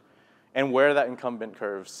curve, and where that incumbent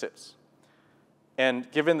curve sits. And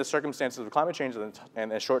given the circumstances of climate change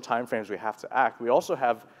and the short time frames we have to act, we also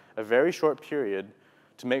have a very short period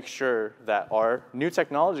to make sure that our new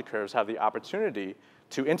technology curves have the opportunity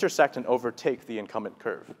to intersect and overtake the incumbent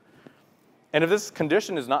curve. And if this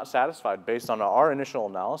condition is not satisfied based on our initial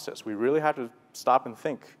analysis, we really have to stop and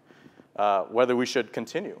think whether we should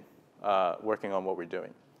continue working on what we're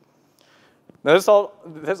doing. Now,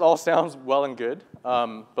 this all sounds well and good,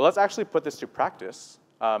 but let's actually put this to practice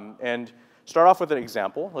and start off with an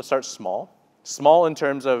example. Let's start small. Small in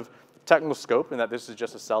terms of technical scope, in that this is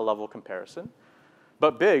just a cell-level comparison,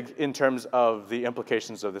 but big in terms of the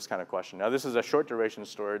implications of this kind of question. Now, this is a short-duration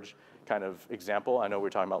storage kind of example. I know we're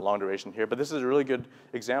talking about long duration here, but this is a really good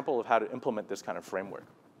example of how to implement this kind of framework.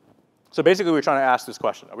 So basically, we're trying to ask this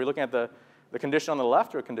question. Are we looking at the condition on the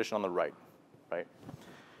left or a condition on the right?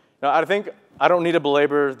 Now, I think I don't need to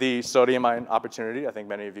belabor the sodium-ion opportunity. I think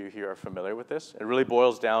many of you here are familiar with this. It really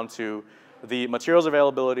boils down to the materials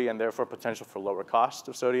availability and therefore potential for lower cost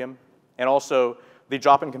of sodium, and also the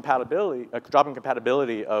drop-in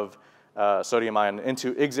compatibility of sodium-ion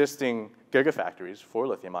into existing gigafactories for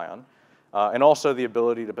lithium-ion, and also the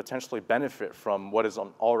ability to potentially benefit from what is an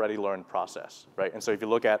already learned process, right? And so if you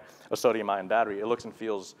look at a sodium-ion battery, it looks and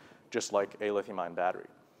feels just like a lithium-ion battery.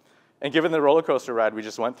 And given the roller coaster ride we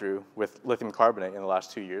just went through with lithium carbonate in the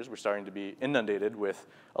last 2 years, we're starting to be inundated with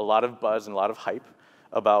a lot of buzz and a lot of hype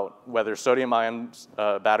about whether sodium-ion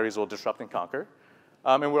batteries will disrupt and conquer.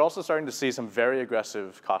 And we're also starting to see some very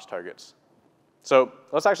aggressive cost targets. So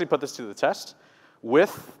let's actually put this to the test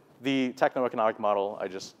with the techno-economic model I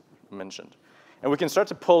just mentioned. And we can start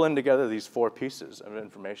to pull in together these 4 pieces of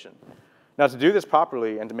information. Now, to do this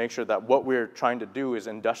properly and to make sure that what we're trying to do is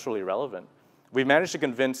industrially relevant, we've managed to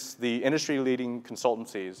convince the industry-leading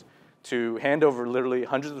consultancies to hand over literally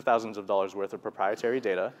hundreds of thousands of dollars worth of proprietary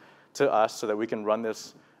data to us so that we can run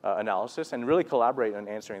this analysis and really collaborate on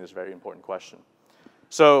answering this very important question.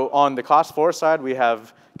 So on the cost floor side, we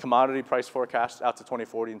have commodity price forecasts out to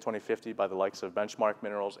 2040 and 2050 by the likes of Benchmark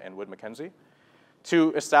Minerals and Wood Mackenzie.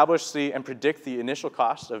 To establish and predict the initial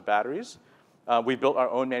cost of batteries, we built our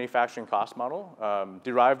own manufacturing cost model,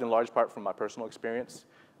 derived in large part from my personal experience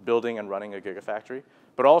building and running a gigafactory,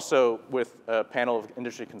 but also with a panel of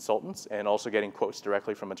industry consultants and also getting quotes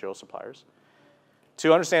directly from material suppliers.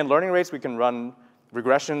 To understand learning rates, we can run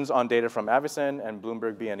regressions on data from Avicen and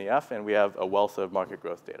Bloomberg BNEF, and we have a wealth of market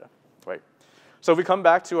growth data, right? So if we come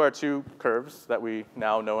back to our 2 curves that we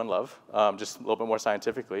now know and love, just a little bit more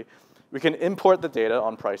scientifically, We can import the data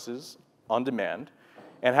on prices on demand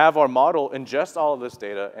and have our model ingest all of this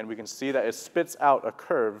data, and we can see that it spits out a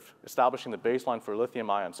curve establishing the baseline for lithium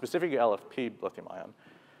ion, specifically LFP lithium ion,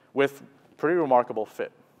 with pretty remarkable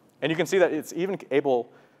fit. And you can see that it's even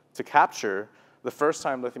able to capture the first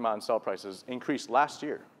time lithium ion cell prices increased last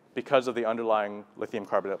year because of the underlying lithium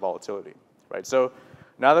carbonate volatility, right? So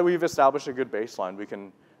now that we've established a good baseline, we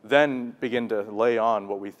can then begin to lay on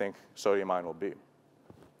what we think sodium ion will be.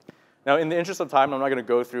 Now, in the interest of time, I'm not going to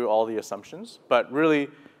go through all the assumptions, but really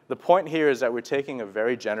the point here is that we're taking a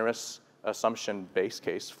very generous assumption base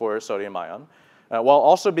case for sodium ion, while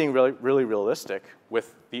also being really realistic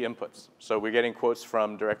with the inputs. So we're getting quotes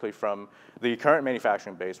directly from the current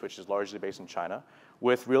manufacturing base, which is largely based in China,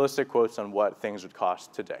 with realistic quotes on what things would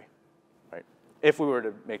cost today, right? If we were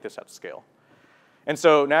to make this at scale. And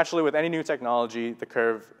so naturally, with any new technology, the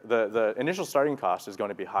curve, the initial starting cost is going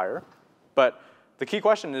to be higher, but the key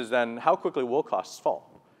question is then, how quickly will costs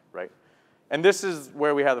fall, right? And this is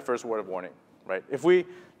where we have the first word of warning, right? If we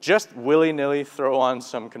just willy-nilly throw on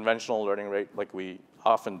some conventional learning rate like we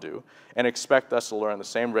often do and expect us to learn the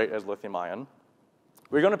same rate as lithium ion,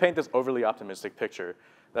 we're going to paint this overly optimistic picture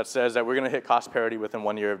that says that we're going to hit cost parity within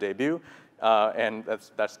 1 year of debut, and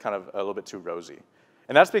that's kind of a little bit too rosy.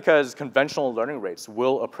 And that's because conventional learning rates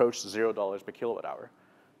will approach $0 per kilowatt hour,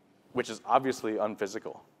 which is obviously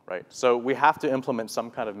unphysical, right? So we have to implement some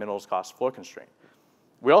kind of minerals cost floor constraint.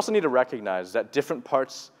 We also need to recognize that different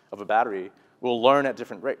parts of a battery will learn at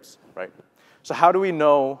different rates, right? So how do we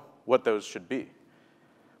know what those should be?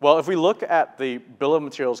 Well, if we look at the bill of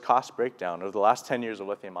materials cost breakdown over the last 10 years of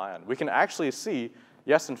lithium ion, we can actually see,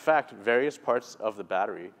 yes, in fact, various parts of the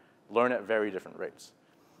battery learn at very different rates.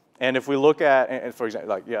 And if we look at, for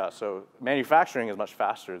example, so manufacturing is much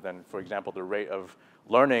faster than, for example, the rate of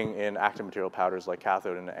learning in active material powders like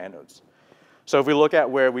cathode and anodes. So if we look at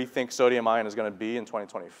where we think sodium ion is going to be in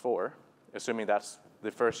 2024, assuming that's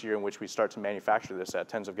the first year in which we start to manufacture this at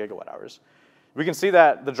tens of gigawatt hours, we can see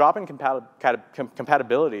that the drop in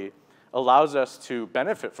compatibility allows us to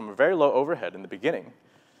benefit from a very low overhead in the beginning,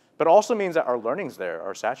 but also means that our learnings there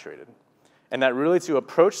are saturated. And that really to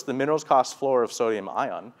approach the minerals cost floor of sodium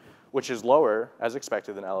ion, which is lower, as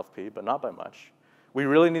expected, than LFP, but not by much, we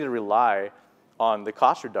really need to rely on the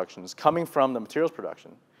cost reductions coming from the materials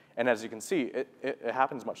production. And as you can see, it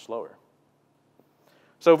happens much slower.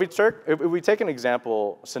 So if we take an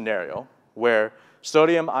example scenario where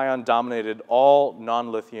sodium ion dominated all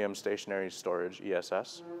non-lithium stationary storage,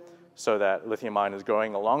 ESS, so that lithium ion is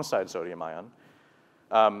growing alongside sodium ion,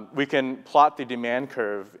 we can plot the demand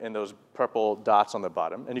curve in those purple dots on the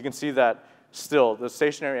bottom. And you can see that still the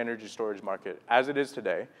stationary energy storage market, as it is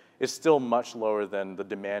today, is still much lower than the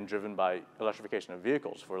demand driven by electrification of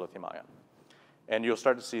vehicles for lithium ion. And you'll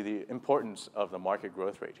start to see the importance of the market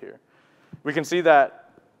growth rate here. We can see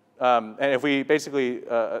that, and if we basically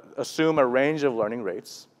assume a range of learning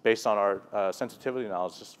rates based on our sensitivity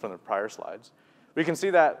analysis from the prior slides, we can see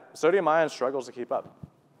that sodium ion struggles to keep up.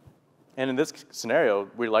 And in this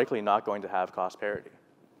scenario, we're likely not going to have cost parity.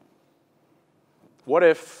 What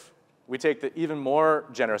if we take the even more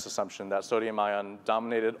generous assumption that sodium ion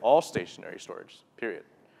dominated all stationary storage, period,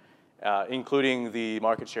 including the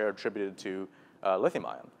market share attributed to lithium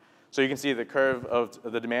ion? So you can see the curve of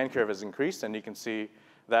the demand curve has increased, and you can see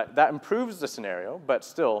that that improves the scenario, but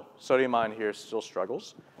still, sodium ion here still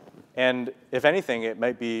struggles. And if anything, it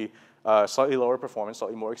might be slightly lower performance,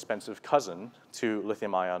 slightly more expensive cousin to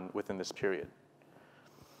lithium ion within this period.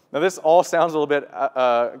 Now, this all sounds a little bit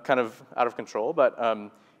kind of out of control,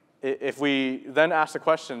 but if we then ask the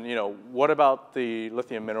question, what about the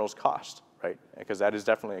lithium minerals cost, right? Because that is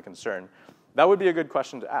definitely a concern. That would be a good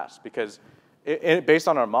question to ask, because based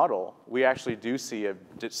on our model, we actually do see a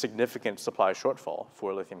significant supply shortfall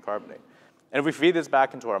for lithium carbonate. And if we feed this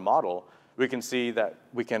back into our model, we can see that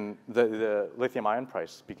the lithium ion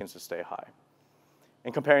price begins to stay high.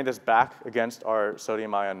 And comparing this back against our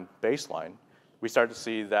sodium ion baseline, we start to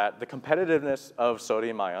see that the competitiveness of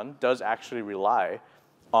sodium ion does actually rely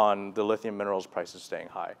on the lithium minerals prices staying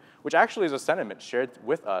high, which actually is a sentiment shared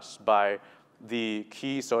with us by the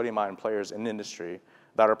key sodium ion players in the industry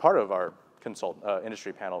that are part of our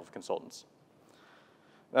industry panel of consultants.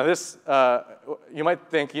 Now this, you might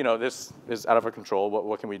think, this is out of our control,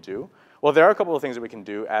 what can we do? Well, there are a couple of things that we can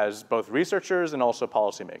do as both researchers and also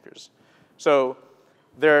policymakers. So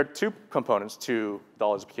there are two components to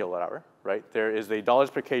dollars per kilowatt hour, right? There is the dollars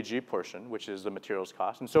per kg portion, which is the materials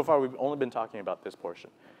cost. And so far, we've only been talking about this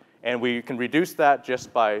portion. And we can reduce that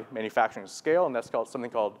just by manufacturing scale, and that's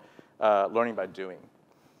something called learning by doing.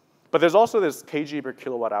 But there's also this kg per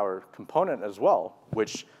kilowatt hour component as well,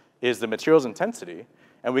 which is the materials intensity.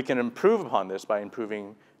 And we can improve upon this by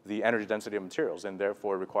improving the energy density of materials and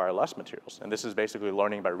therefore require less materials. And this is basically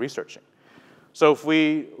learning by researching. So if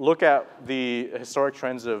we look at the historic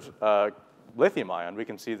trends of lithium ion, we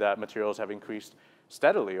can see that materials have increased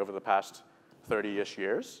steadily over the past 30-ish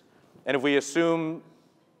years. And if we assume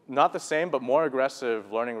not the same, but more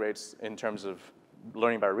aggressive learning rates in terms of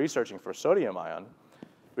learning by researching for sodium ion,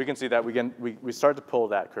 we can see that we start to pull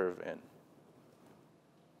that curve in.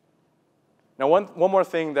 Now, one more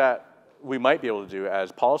thing that we might be able to do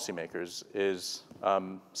as policymakers is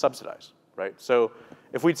subsidize, right? So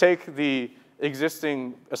if we take the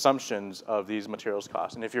existing assumptions of these materials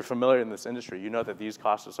costs, and if you're familiar in this industry, you know that these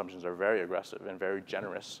cost assumptions are very aggressive and very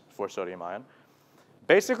generous for sodium ion.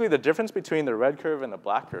 Basically, the difference between the red curve and the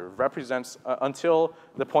black curve represents, until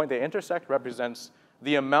the point they intersect, represents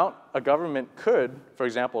the amount a government could, for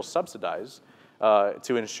example, subsidize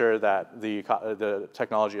to ensure that the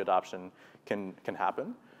technology adoption can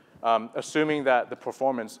happen, assuming that the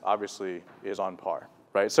performance obviously is on par,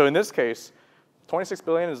 right? So in this case, $26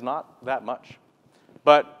 billion is not that much.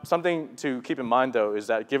 But something to keep in mind, though, is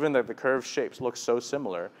that given that the curve shapes look so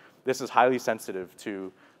similar, this is highly sensitive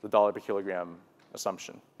to the dollar per kilogram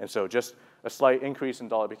assumption. And so just a slight increase in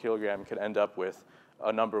dollar per kilogram could end up with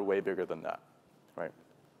a number way bigger than that, right?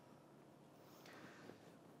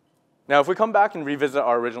 Now, if we come back and revisit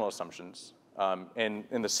our original assumptions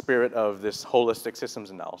in the spirit of this holistic systems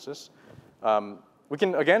analysis, we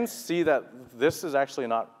can again see that this is actually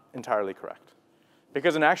not entirely correct.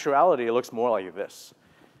 Because in actuality, it looks more like this.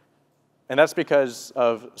 And that's because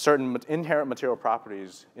of certain inherent material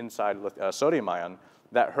properties inside sodium ion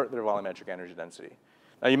that hurt their volumetric energy density.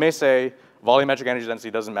 Now, you may say volumetric energy density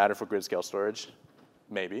doesn't matter for grid scale storage.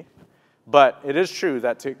 Maybe. But it is true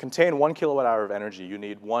that to contain 1 kilowatt hour of energy, you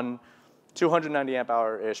need one 290 amp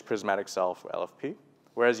hour-ish prismatic cell for LFP,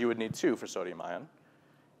 whereas you would need 2 for sodium ion.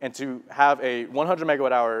 And to have a 100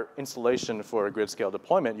 megawatt hour installation for a grid scale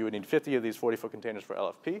deployment, you would need 50 of these 40-foot containers for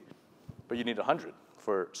LFP, but you need 100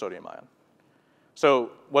 for sodium ion.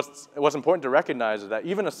 So what's important to recognize is that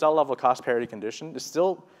even a cell level cost parity condition is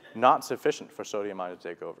still not sufficient for sodium ion to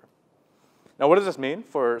take over. Now, what does this mean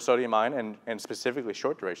for sodium ion and specifically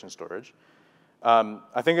short duration storage?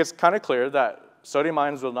 I think it's kind of clear that sodium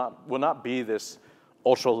ions will not be this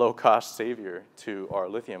ultra low cost savior to our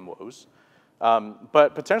lithium woes.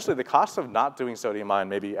 But potentially the cost of not doing sodium ion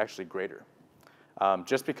may be actually greater,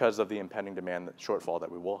 just because of the impending demand shortfall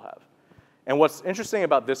that we will have. And what's interesting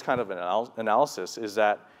about this kind of analysis is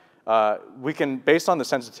that we can, based on the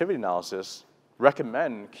sensitivity analysis,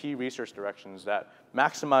 recommend key research directions that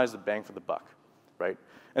maximize the bang for the buck, right?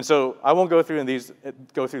 And so I won't go through these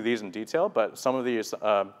in detail, but some of these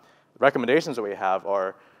recommendations that we have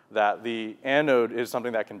are that the anode is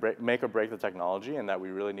something that can make or break the technology and that we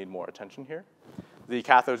really need more attention here. The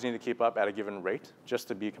cathodes need to keep up at a given rate just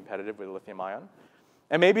to be competitive with lithium ion.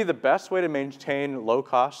 And maybe the best way to maintain low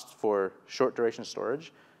cost for short duration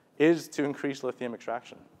storage is to increase lithium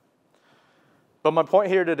extraction. But my point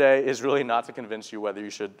here today is really not to convince you whether you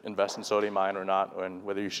should invest in sodium ion or not, and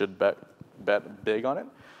whether you should bet big on it,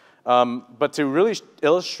 but to really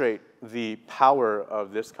illustrate the power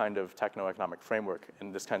of this kind of techno-economic framework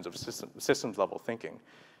and this kinds of systems level thinking,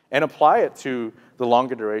 and apply it to the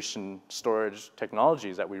longer duration storage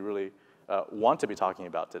technologies that we really want to be talking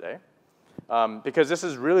about today. Because this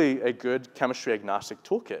is really a good chemistry agnostic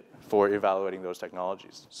toolkit for evaluating those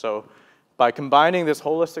technologies. So by combining this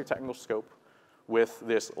holistic technical scope with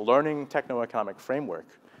this learning techno-economic framework,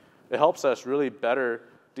 it helps us really better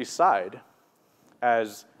decide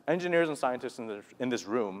as engineers and scientists in this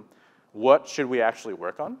room, what should we actually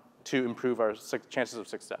work on to improve our chances of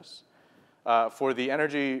success? For the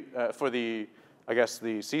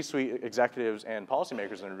C-suite executives and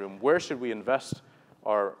policymakers in the room, where should we invest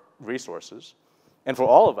our resources? And for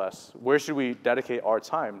all of us, where should we dedicate our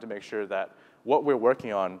time to make sure that what we're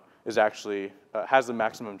working on is actually has the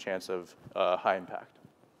maximum chance of high impact?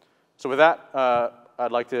 So with that,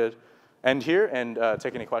 I'd like to end here and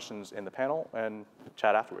take any questions in the panel and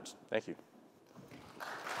chat afterwards. Thank you.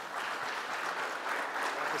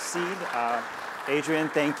 Proceed. Adrian,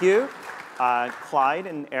 thank you. Clyde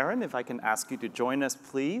and Erin, if I can ask you to join us,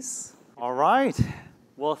 please. All right.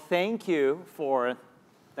 Well, thank you for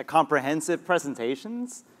the comprehensive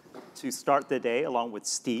presentations to start the day along with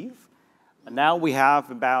Steve. Now we have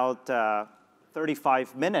about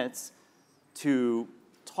 35 minutes to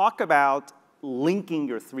talk about linking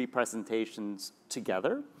your 3 presentations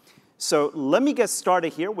together. So let me get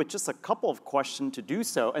started here with just a couple of questions to do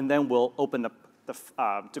so, and then we'll open up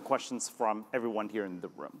to questions from everyone here in the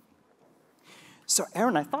room. So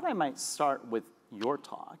Erin, I thought I might start with your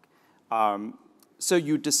talk. So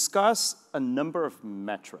you discuss a number of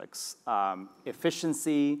metrics,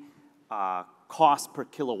 efficiency, cost per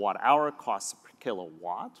kilowatt hour, cost per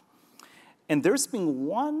kilowatt. And there's been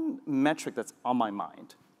one metric that's on my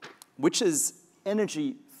mind, which is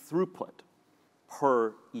energy throughput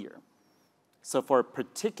per year. So for a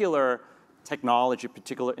particular technology,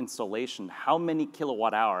 particular installation, how many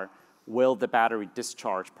kilowatt hour will the battery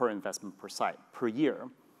discharge per investment per site per year?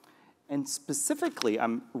 And specifically,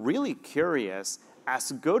 I'm really curious, as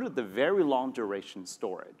to go to the very long duration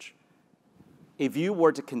storage, if you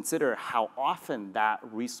were to consider how often that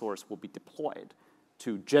resource will be deployed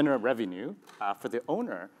to generate revenue for the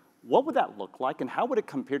owner, what would that look like, and how would it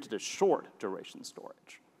compare to the short duration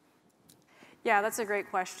storage? Yeah, that's a great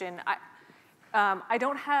question. I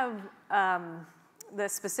don't have the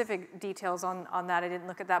specific details on that. I didn't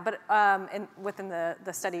look at that, but within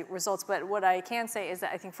the study results. But what I can say is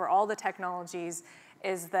that I think for all the technologies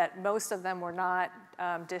is that most of them were not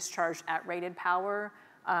discharged at rated power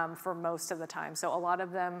for most of the time. So a lot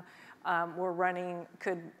of them were running,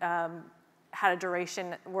 had a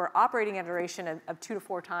duration, were operating at a duration of 2 to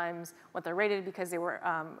 4 times what they're rated because they were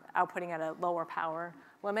outputting at a lower power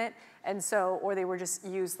limit, and so, or they were just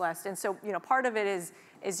used less. And so, part of it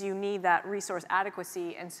is you need that resource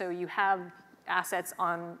adequacy, and so you have assets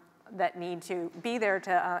that need to be there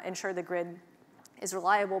to ensure the grid is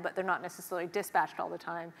reliable, but they're not necessarily dispatched all the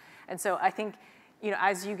time. And so I think,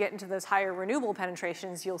 as you get into those higher renewable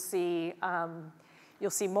penetrations, you'll see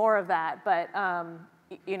more of that. But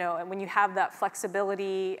and when you have that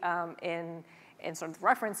flexibility in sort of the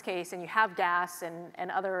reference case, and you have gas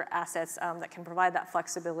and other assets that can provide that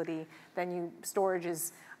flexibility, then storage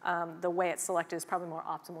is, the way it's selected is probably more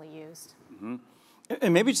optimally used. Mm-hmm.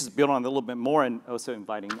 And maybe just build on a little bit more, and also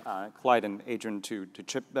inviting Clyde and Adrian to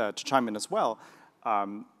chime in as well.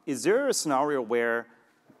 Is there a scenario where,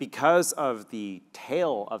 because of the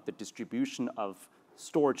tail of the distribution of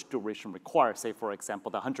storage duration required, say for example,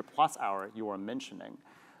 the 100+ hour you were mentioning,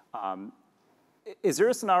 is there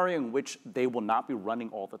a scenario in which they will not be running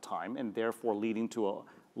all the time and therefore leading to a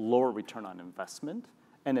lower return on investment?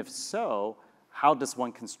 And if so, how does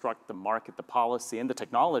one construct the market, the policy, and the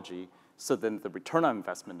technology so then the return on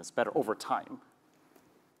investment is better over time?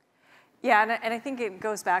 Yeah, and I think it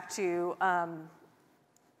goes back to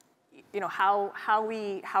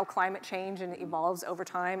how climate change and evolves over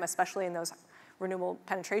time, especially in those renewable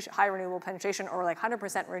penetration, high renewable penetration, or like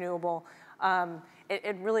 100% renewable.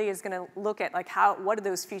 It really is going to look at what do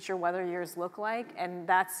those future weather years look like, and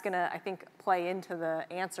that's going to, I think, play into the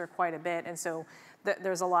answer quite a bit. And so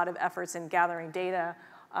there's a lot of efforts in gathering data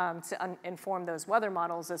to inform those weather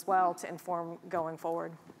models as well, to inform going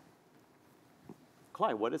forward.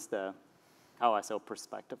 Clyde, what is the CAISO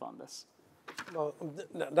perspective on this? Well,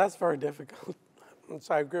 that's very difficult.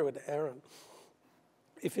 So I agree with Erin.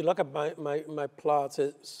 If you look at my plots,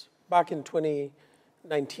 it's back in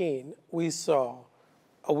 2019, we saw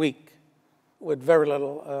a week with very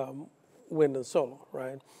little wind and solar,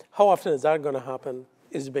 right? How often is that going to happen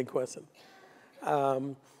is a big question.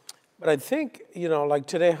 But I think, like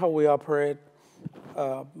today, how we operate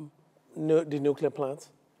the nuclear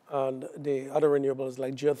plants and the other renewables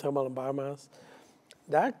like geothermal and biomass,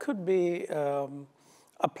 that could be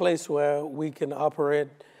a place where we can operate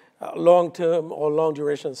long-term or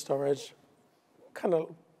long-duration storage, kind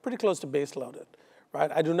of pretty close to base-loaded,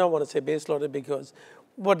 right? I do not want to say base-loaded because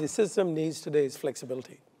what the system needs today is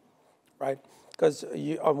flexibility, right? Because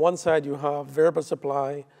on one side you have variable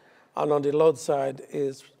supply, and on the load side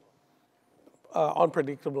is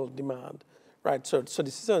unpredictable demand, right? So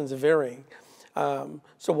the system is varying.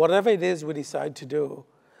 So whatever it is we decide to do,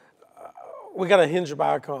 we got to hinge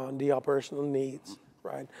back on the operational needs,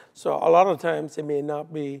 right? So a lot of times it may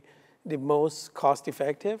not be the most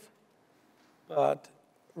cost-effective, but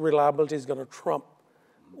reliability is going to trump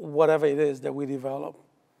whatever it is that we develop,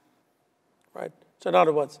 right? So in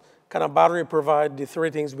other words, can a battery provide the 3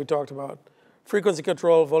 things we talked about? Frequency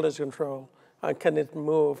control, voltage control, and can it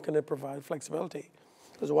move, can it provide flexibility?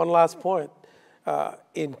 There's one last point.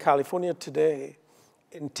 In California today,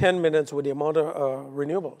 in 10 minutes with the amount of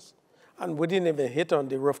renewables, and we didn't even hit on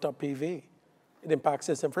the rooftop PV. It impacts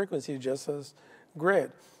system frequency just as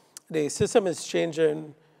grid. The system is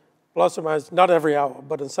changing plus or minus, not every hour,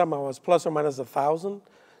 but in some hours, plus or minus 1,000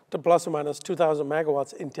 to plus or minus 2,000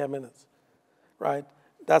 megawatts in 10 minutes, right?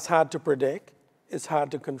 That's hard to predict. It's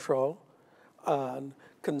hard to control. And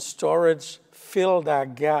can storage fill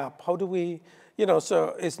that gap? How do we,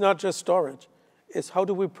 so it's not just storage. It's how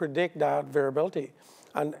do we predict that variability?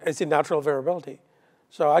 And it's a natural variability.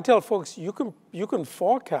 So I tell folks, you can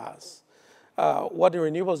forecast what the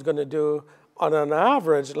renewable is going to do on an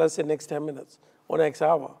average, let's say next 10 minutes on X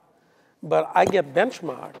hour. But I get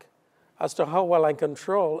benchmark as to how well I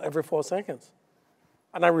control every 4 seconds.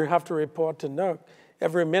 And I will have to report to NERC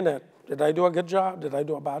every minute. Did I do a good job? Did I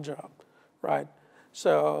do a bad job, right?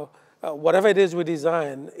 So whatever it is we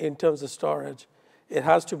design in terms of storage, it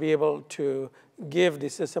has to be able to give the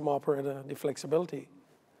system operator the flexibility,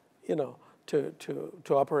 to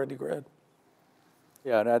operate the grid.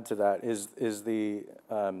 Yeah, and add to that is the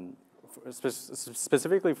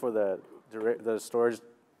specifically for the storage,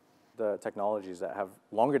 the technologies that have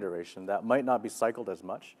longer duration that might not be cycled as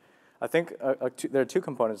much. I think there are two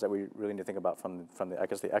components that we really need to think about from the, I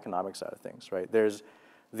guess, the economic side of things, right? There's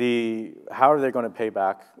how are they going to pay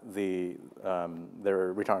back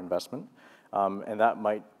their return on investment, and that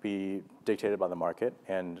might be dictated by the market,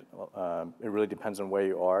 and it really depends on where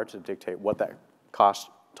you are to dictate what that cost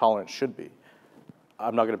tolerance should be.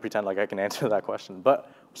 I'm not going to pretend like I can answer that question,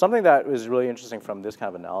 but something that was really interesting from this kind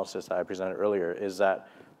of analysis that I presented earlier is that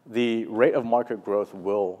the rate of market growth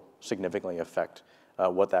will significantly affect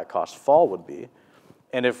what that cost fall would be.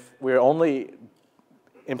 And if we're only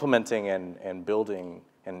implementing and building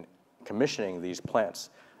and commissioning these plants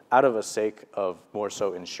out of a sake of more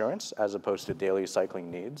so insurance as opposed to daily cycling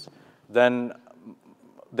needs, then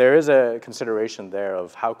there is a consideration there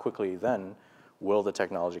of how quickly then will the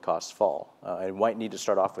technology costs fall. It might need to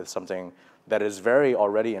start off with something that is very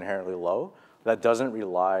already inherently low, that doesn't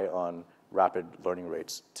rely on rapid learning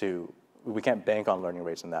rates we can't bank on learning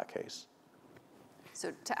rates in that case.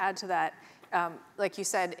 So to add to that, like you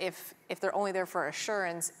said, if they're only there for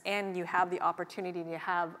assurance and you have the opportunity to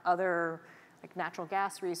have other like natural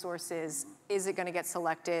gas resources, is it going to get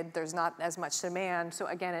selected? There's not as much demand. So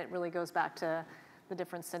again, it really goes back to the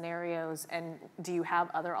different scenarios, and do you have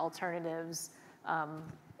other alternatives,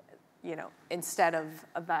 instead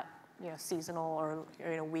of that, seasonal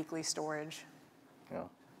or weekly storage? Yeah.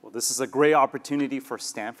 Well, this is a great opportunity for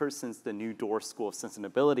Stanford, since the new Doerr School of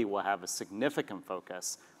Sustainability will have a significant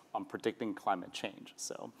focus on predicting climate change.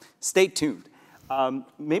 So stay tuned.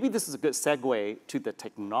 Maybe this is a good segue to the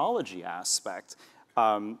technology aspect.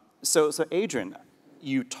 So Adrian,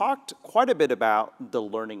 you talked quite a bit about the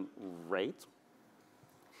learning rate,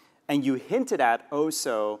 and you hinted at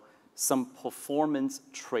also some performance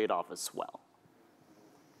trade-off as well.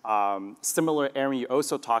 Similar, Erin, you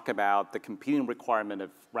also talk about the competing requirement of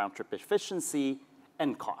round-trip efficiency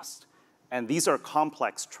and cost. And these are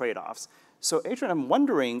complex trade-offs. So Adrian, I'm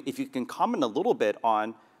wondering if you can comment a little bit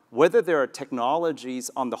on whether there are technologies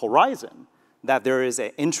on the horizon that there is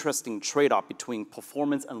an interesting trade-off between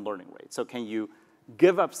performance and learning rate. So can you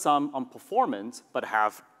give up some on performance, but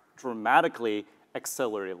have dramatically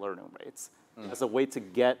accelerated learning rates as a way to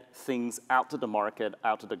get things out to the market,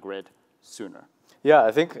 out to the grid sooner? Yeah,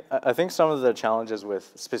 I think some of the challenges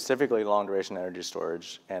with specifically long-duration energy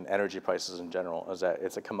storage and energy prices in general is that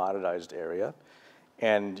it's a commoditized area,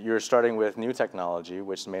 and you're starting with new technology,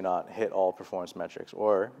 which may not hit all performance metrics,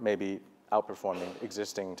 or maybe outperforming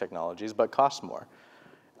existing technologies, but cost more.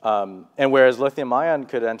 And whereas lithium-ion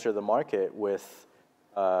could enter the market with,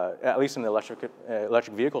 at least in the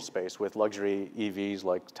electric vehicle space, with luxury EVs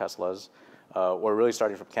like Teslas, or really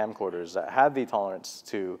starting from camcorders that had the tolerance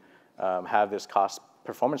to have this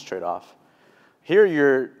cost-performance trade-off. Here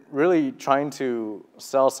you're really trying to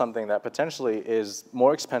sell something that potentially is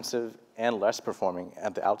more expensive and less performing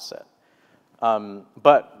at the outset.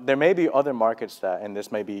 But there may be other markets that, and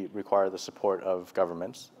this may require the support of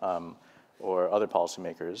governments or other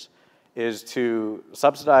policymakers, is to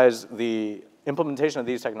subsidize the implementation of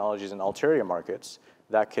these technologies in ulterior markets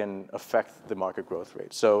that can affect the market growth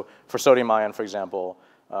rate. So for sodium-ion, for example,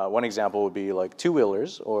 one example would be like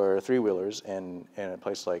two-wheelers or three-wheelers in a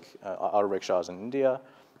place like auto rickshaws in India.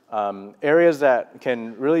 Areas that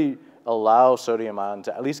can really allow sodium-ion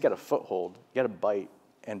to at least get a foothold, get a bite,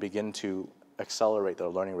 and begin to accelerate their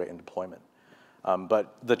learning rate and deployment.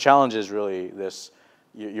 But the challenge is really this,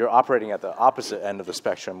 you're operating at the opposite end of the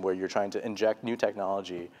spectrum where you're trying to inject new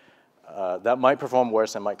technology that might perform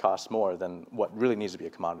worse and might cost more than what really needs to be a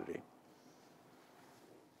commodity.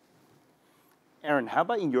 Erin, how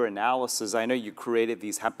about in your analysis? I know you created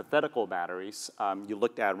these hypothetical batteries. You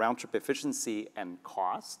looked at round-trip efficiency and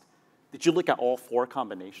cost. Did you look at all four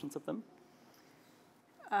combinations of them?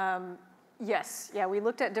 Yes, yeah, we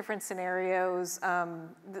looked at different scenarios.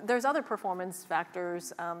 There's other performance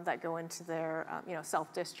factors that go into their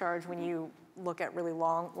self-discharge. When you look at really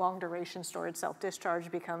long duration storage, self-discharge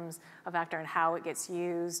becomes a factor in how it gets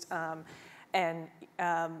used. And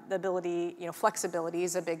the ability, flexibility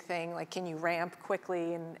is a big thing. Like, can you ramp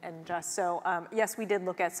quickly and just so? Yes, we did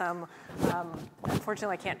look at some.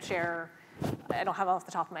 Unfortunately, I can't share I don't have off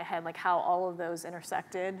the top of my head like how all of those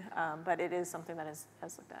intersected, but it is something that has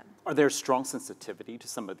looked at. Are there strong sensitivity to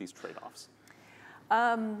some of these trade-offs?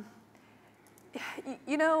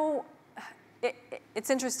 You know, it's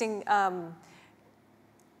interesting.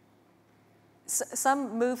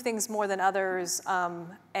 Some move things more than others,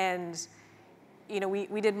 and you know,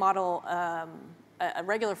 we did model a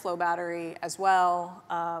regular flow battery as well,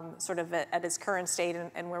 sort of at its current state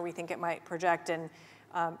and where we think it might project, and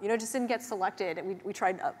you know, it just didn't get selected. We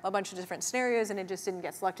tried a bunch of different scenarios, and it just didn't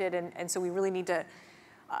get selected, and so we really need to.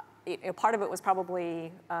 Part of it was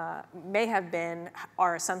probably, may have been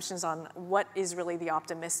our assumptions on what is really the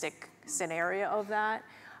optimistic scenario of that.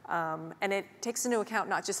 And it takes into account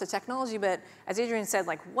not just the technology, but as Adrian said,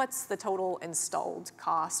 like what's the total installed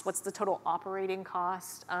cost? What's the total operating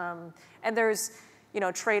cost? And there's, you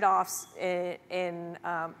know, trade-offs in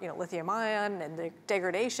you know, lithium ion and the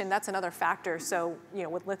degradation. That's another factor. So, you know,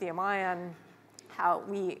 with lithium ion, how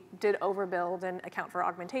we did overbuild and account for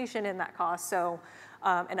augmentation in that cost. So,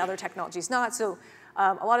 and other technologies not. So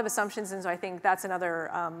a lot of assumptions, and so I think that's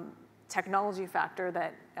another technology factor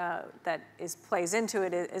that plays into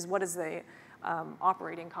it is what is the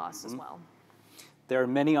operating cost as well. There are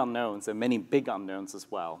many unknowns and many big unknowns as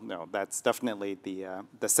well. No, that's definitely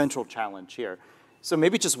the central challenge here. So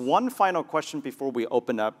maybe just one final question before we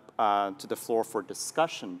open up to the floor for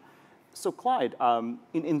discussion. So Clyde,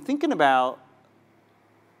 in thinking about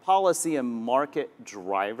policy and market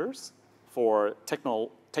drivers for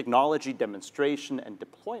technology demonstration and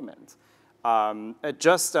deployment.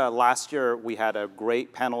 Just last year, we had a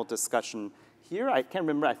great panel discussion here. I can't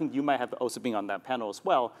remember, I think you might have also been on that panel as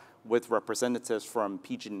well with representatives from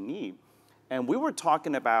PG&E. And we were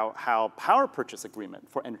talking about how power purchase agreement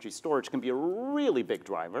for energy storage can be a really big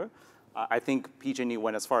driver. I think PG&E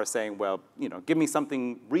went as far as saying, well, you know, give me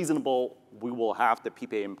something reasonable, we will have the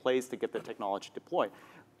PPA in place to get the technology deployed.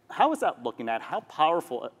 How is that looking at? How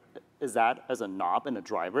powerful is that as a knob and a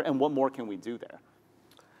driver, and what more can we do there?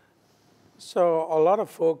 So a lot of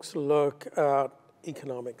folks look at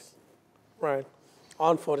economics, right?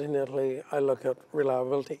 Unfortunately, I look at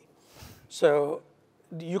reliability. So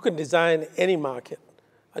you can design any market,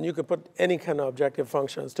 and you can put any kind of objective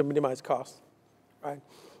functions to minimize costs, right?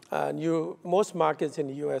 And most markets in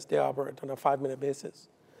the US, they operate on a 5-minute basis.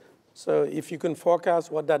 So if you can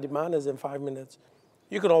forecast what that demand is in 5 minutes,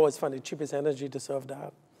 you can always find the cheapest energy to serve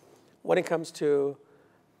that. When it comes to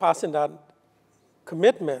passing that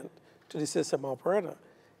commitment to the system operator,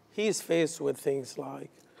 he is faced with things like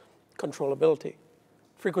controllability,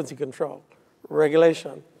 frequency control,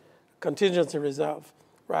 regulation, contingency reserve,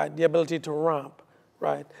 right? The ability to ramp,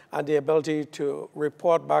 right? And the ability to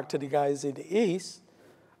report back to the guys in the East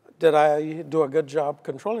that I do a good job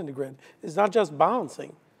controlling the grid. It's not just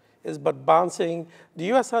balancing, but balancing.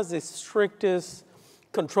 The US has the strictest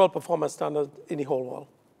control performance standard in the whole world,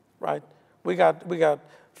 right? We got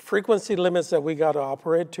frequency limits that we got to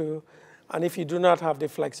operate to, and if you do not have the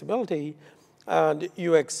flexibility and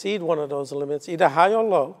you exceed one of those limits, either high or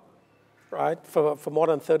low, right, for more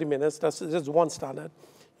than 30 minutes, that's just one standard,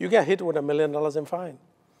 you get hit with $1 million in fine.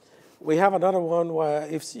 We have another one where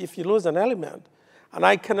if you lose an element, and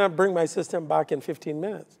I cannot bring my system back in 15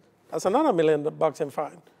 minutes, that's another $1 million in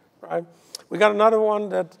fine, right? We got another one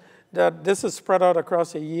that this is spread out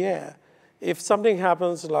across a year. If something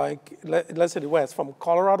happens like, let's say the West, from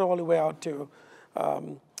Colorado all the way out to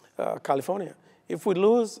California, if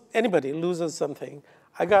anybody loses something,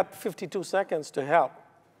 I got 52 seconds to help,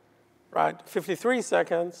 right? 53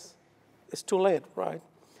 seconds is too late, right?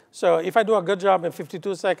 So if I do a good job in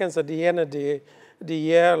 52 seconds at the end of the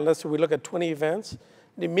year, let's say we look at 20 events,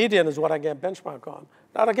 the median is what I get benchmark on.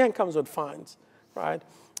 That again comes with fines, right?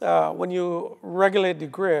 When you regulate the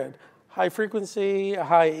grid, high frequency,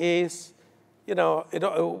 high ACE, you know,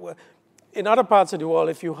 in other parts of the world,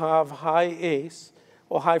 if you have high ACE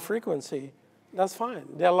or high frequency, that's fine.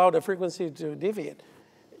 They allow the frequency to deviate.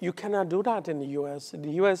 You cannot do that in the US. In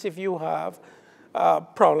the US, if you have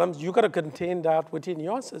problems, you got to contain that within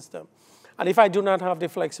your system. And if I do not have the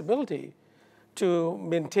flexibility to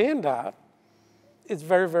maintain that, it's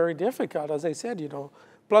very, very difficult. As I said, you know,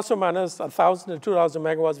 plus or minus 1,000 to 2,000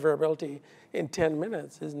 megawatts variability in 10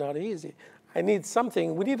 minutes is not easy. I need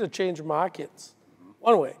something. We need to change markets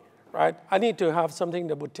one way, right? I need to have something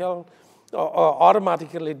that would tell or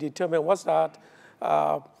automatically determine what's that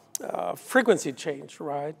frequency change,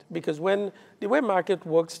 right? Because the way market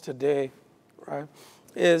works today, right,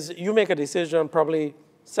 is you make a decision probably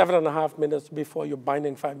 7.5 minutes before your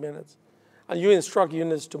binding 5 minutes. And you instruct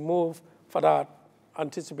units to move for that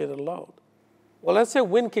anticipated load. Well, let's say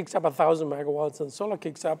wind kicks up 1,000 megawatts and solar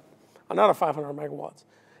kicks up another 500 megawatts.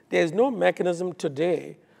 There's no mechanism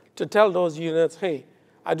today to tell those units, hey,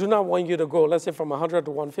 I do not want you to go, let's say from 100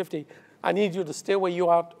 to 150. I need you to stay where you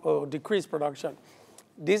are or decrease production.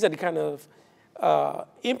 These are the kind of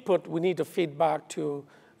input we need to feed back to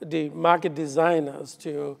the market designers,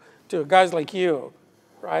 to guys like you,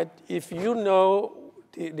 right? If you know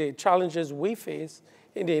the challenges we face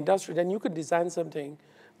in the industry, then you could design something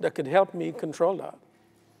that could help me control that,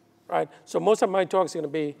 right? So most of my talk is going to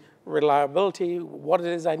be reliability, what it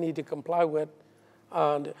is I need to comply with,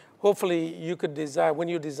 and hopefully you could design, when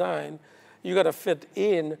you design, you got to fit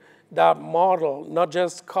in that model, not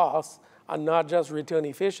just cost and not just return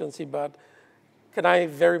efficiency, but can I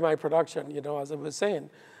vary my production, as I was saying.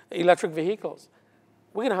 Electric vehicles.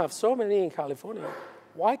 We're going to have so many in California.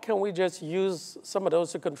 Why can't we just use some of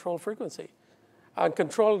those to control frequency and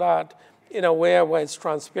control that in a way where it's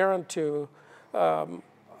transparent to an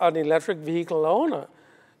electric vehicle owner?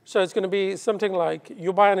 So it's going to be something like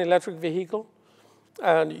you buy an electric vehicle,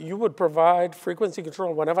 and you would provide frequency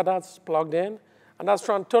control whenever that's plugged in, and that's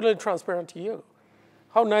totally transparent to you.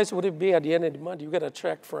 How nice would it be at the end of the month, you get a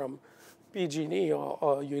check from PG&E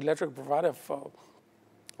or your electric provider for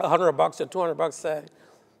 $100 or $200,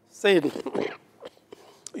 say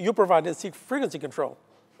you provided frequency control,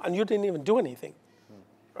 and you didn't even do anything,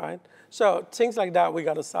 right? So things like that, we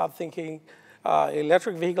got to start thinking.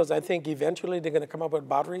 Electric vehicles, I think eventually they're going to come up with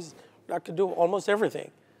batteries that could do almost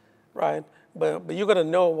everything, right? But you got to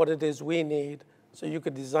know what it is we need so you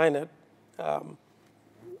could design it,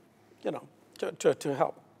 to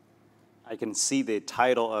help. I can see the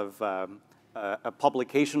title of a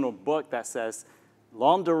publication or book that says,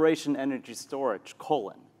 Long Duration Energy Storage,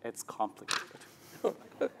 it's complicated.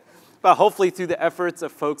 But hopefully through the efforts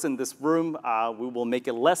of folks in this room, we will make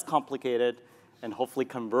it less complicated and hopefully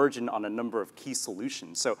convergent on a number of key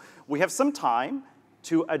solutions. So we have some time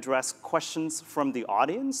to address questions from the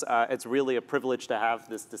audience. It's really a privilege to have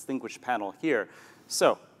this distinguished panel here.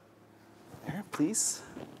 So, Erin, please.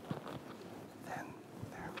 Then,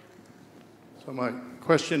 there. So my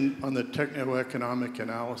question on the techno-economic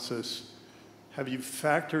analysis, have you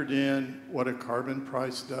factored in what a carbon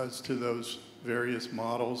price does to those various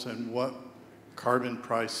models and what carbon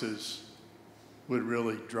prices would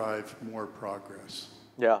really drive more progress?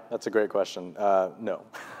 Yeah, that's a great question. No,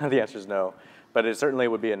 the answer is no, but it certainly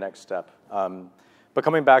would be a next step. But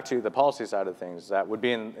coming back to the policy side of things, that would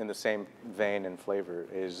be in the same vein and flavor,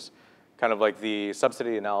 is kind of like the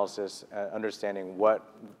subsidy analysis, understanding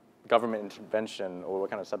what government intervention or what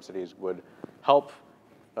kind of subsidies would help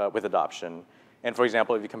with adoption. And for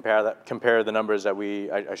example, if you compare the numbers that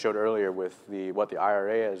I showed earlier with what the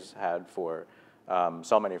IRA has had for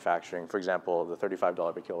cell manufacturing, for example, the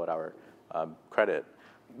 $35 per kilowatt hour credit,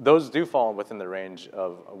 those do fall within the range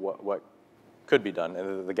of what could be done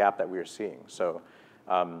and the gap that we are seeing. So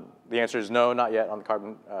the answer is no, not yet on the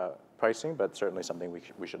carbon pricing, but certainly something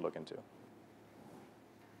we should look into.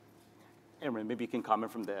 Erin, maybe you can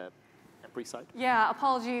comment from the EPRI side. Yeah,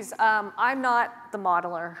 apologies. I'm not the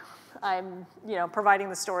modeler. I'm providing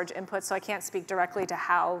the storage input, so I can't speak directly to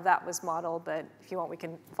how that was modeled, but if you want, we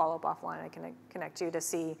can follow up offline. I can connect you to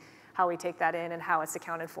see how we take that in and how it's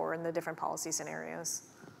accounted for in the different policy scenarios.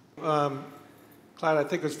 Clyde, I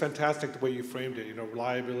think it was fantastic the way you framed it,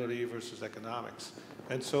 reliability versus economics.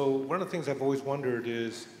 And so one of the things I've always wondered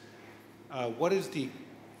is, what is the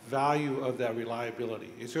value of that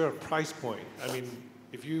reliability? Is there a price point? I mean,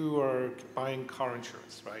 if you are buying car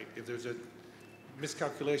insurance, right? If there's a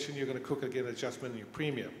miscalculation, you're going to cook again adjustment in your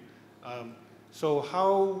premium. So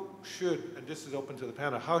how should, and this is open to the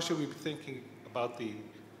panel, how should we be thinking about the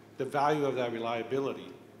value of that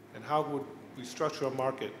reliability, and how would we structure a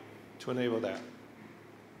market to enable that?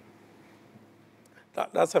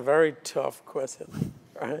 That's a very tough question,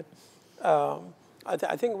 right?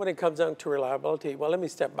 I think when it comes down to reliability, well, let me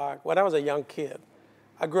step back. When I was a young kid,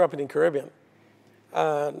 I grew up in the Caribbean.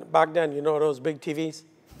 And back then, those big TVs?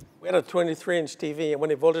 We had a 23-inch TV, and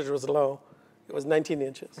when the voltage was low, it was 19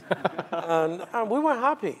 inches. and we were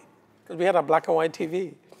happy, because we had a black and white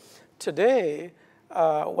TV. Today,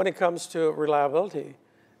 when it comes to reliability,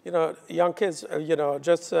 young kids,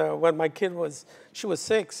 just when my kid she was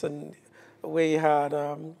 6, and we had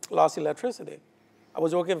lost electricity. I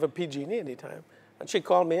was working for PG&E at the time, and she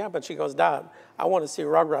called me up, and she goes, Dad, I want to see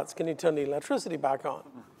Rugrats. Can you turn the electricity back on?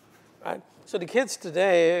 Right? So the kids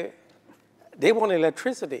today, they want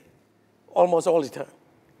electricity almost all the time,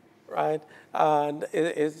 right? And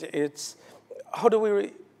it's how do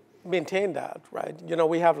we maintain that, right?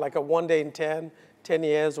 We have like a 1 day in 10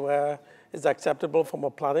 years where it's acceptable from a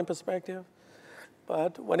planning perspective.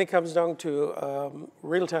 But when it comes down to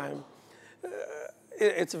real time,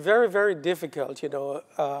 it's very, very difficult, you know.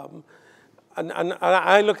 And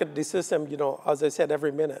I look at the system, you know, as I said,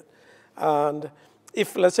 every minute. And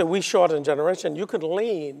if, let's say, we shorten generation, you can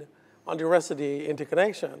lean on the rest of the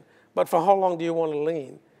interconnection. But for how long do you want to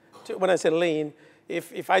lean? When I say lean,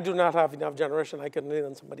 if I do not have enough generation, I can lean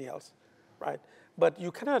on somebody else, right? But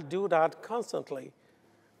you cannot do that constantly,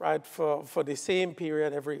 right, for the same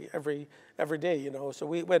period every day, you know. So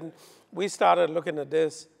when we started looking at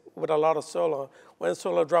this with a lot of solar, when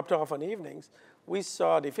solar dropped off on evenings, we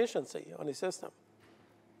saw the efficiency on the system,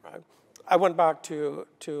 right? I went back to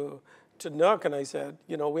NUC and I said,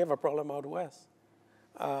 you know, we have a problem out west.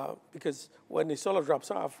 Because when the solar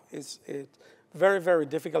drops off, it's very, very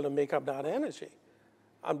difficult to make up that energy.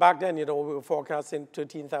 And back then, you know, we were forecasting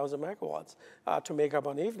 13,000 megawatts to make up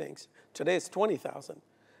on evenings. Today it's 20,000.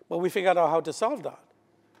 But we figured out how to solve that,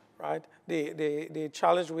 right? The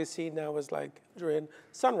challenge we see now is like during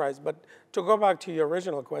sunrise. But to go back to your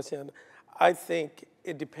original question, I think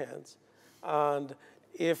it depends. And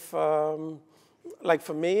if, like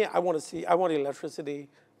for me, I want electricity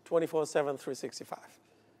 24/7, 365.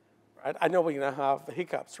 Right? I know we're going to have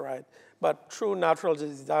hiccups, right? But true natural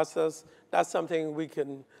disasters, that's something we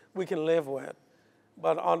can live with.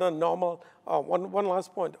 But on a normal, one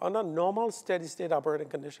last point, on a normal steady state operating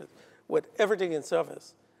conditions, with everything in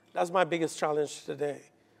service, that's my biggest challenge today,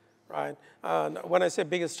 right? And when I say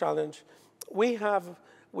biggest challenge, we have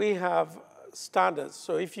standards.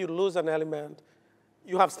 So if you lose an element,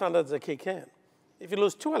 you have standards that kick in. If you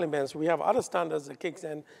lose 2 elements, we have other standards that kicks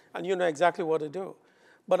in, and you know exactly what to do.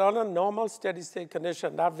 But on a normal steady state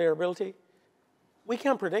condition, that variability, we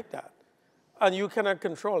can't predict that. And you cannot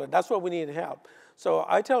control it. That's why we need help. So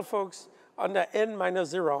I tell folks under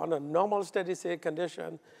N-0, on a normal steady state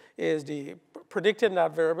condition, is predicting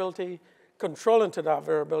that variability, controlling to that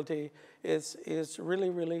variability is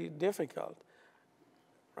really, really difficult,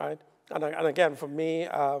 right? And again, for me,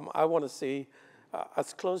 I want to see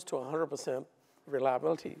as close to 100%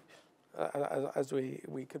 reliability as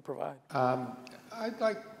we could provide.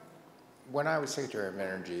 When I was Secretary of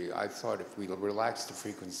Energy, I thought if we relaxed the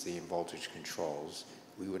frequency and voltage controls,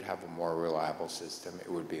 we would have a more reliable system. It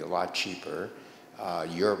would be a lot cheaper.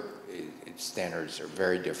 Europe standards are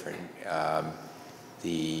very different.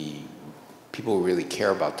 The people who really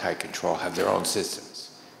care about tight control have their own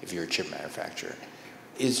systems if you're a chip manufacturer.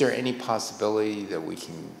 Is there any possibility that we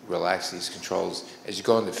can relax these controls? As you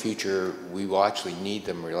go in the future, we will actually need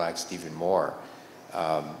them relaxed even more.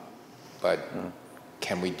 But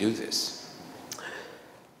can we do this?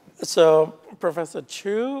 So, Professor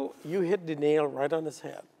Chueh, you hit the nail right on his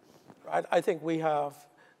head. Right? I think we have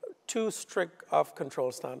too strict of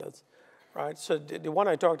control standards. Right? So the one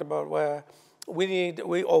I talked about where we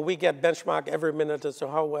get benchmark every minute as to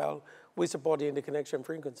how well we support the interconnection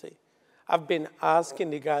frequency. I've been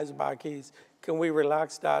asking the guys back east, can we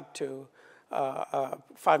relax that to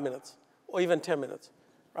 5 minutes or even 10 minutes,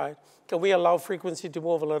 right? Can we allow frequency to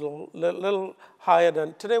move a little higher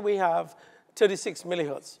than, today we have 36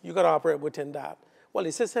 millihertz. You got to operate within that. Well,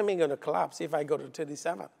 the system ain't going to collapse if I go to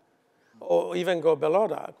 37 or even go below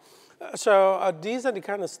that. So these are the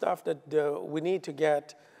kind of stuff that we need to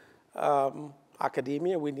get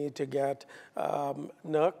academia, we need to get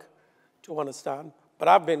NUC to understand. But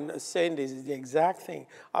I've been saying this is the exact thing.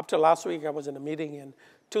 Up to last week, I was in a meeting in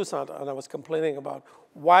Tucson, and I was complaining about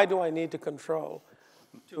why do I need to control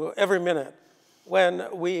to every minute when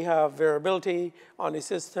we have variability on the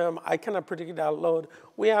system. I cannot predict that load.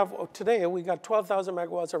 Today, we got 12,000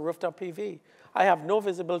 megawatts of rooftop PV. I have no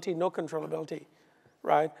visibility, no controllability,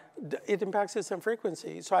 right? It impacts system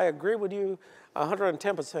frequency. So I agree with you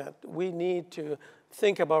 110%. We need to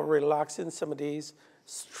think about relaxing some of these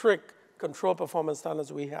strict control performance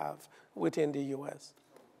standards we have within the US.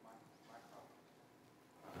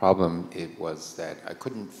 Problem was that I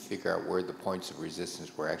couldn't figure out where the points of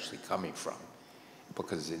resistance were actually coming from,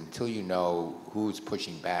 because until you know who's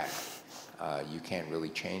pushing back, you can't really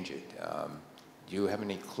change it. Do you have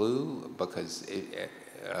any clue? Because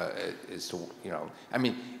it's, you know, I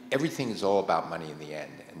mean, everything is all about money in the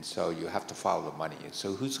end, and so you have to follow the money. And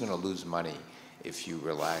so who's going to lose money if you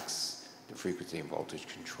relax the frequency and voltage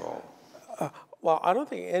control? Well, I don't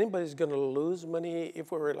think anybody's going to lose money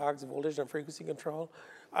if we relax voltage and frequency control.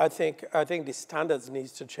 I think the standards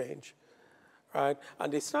needs to change, right?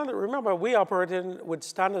 And the standard, remember, we operated with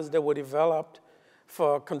standards that were developed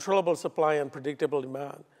for controllable supply and predictable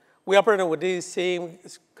demand. We operated with these same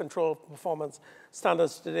control performance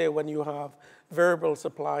standards today when you have variable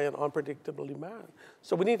supply and unpredictable demand.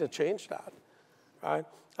 So we need to change that, right?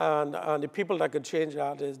 And the people that could change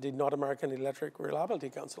that is the North American Electric Reliability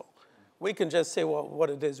Council. We can just say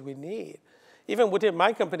what it is we need. even within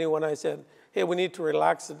my company, when I said, hey, we need to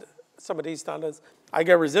relax some of these standards, I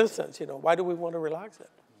get resistance. Why do we want to relax it?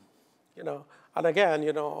 And again,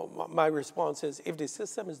 my response is, if the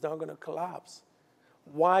system is not going to collapse,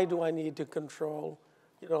 why do I need to control,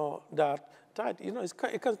 that tight?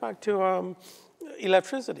 It comes back to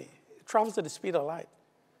electricity. It travels at the speed of light,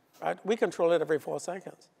 right? We control it every 4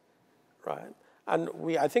 seconds, right? And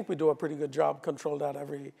I think we do a pretty good job control that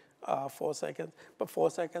every 4 seconds, but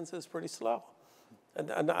 4 seconds is pretty slow.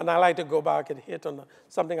 And I like to go back and hit on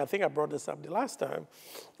something, I think I brought this up the last time,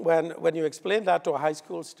 when you explain that to a high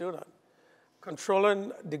school student,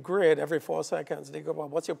 controlling the grid every 4 seconds, they go, well,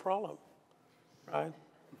 what's your problem, right?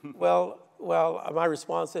 well, my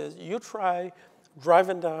response is, you try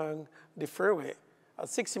driving down the freeway at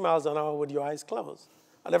 60 miles an hour with your eyes closed.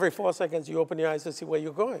 And every 4 seconds, you open your eyes to see where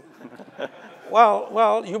you're going.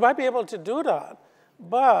 well, you might be able to do that,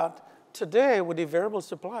 but today, with the variable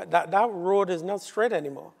supply, that road is not straight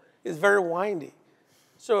anymore. It's very windy.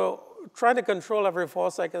 So trying to control every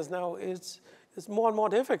 4 seconds now is more and more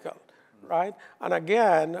difficult, right? And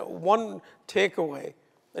again, one takeaway,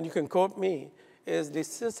 and you can quote me, is the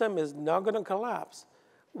system is not going to collapse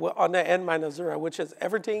under N-0, which is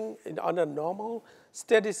everything under normal,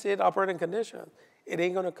 steady-state operating conditions. It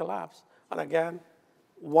ain't going to collapse. And again,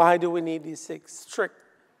 why do we need these 6 strict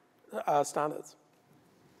standards?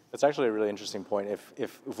 It's actually a really interesting point.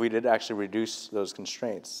 If we did actually reduce those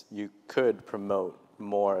constraints, you could promote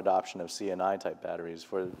more adoption of C&I type batteries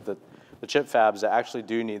for the chip fabs that actually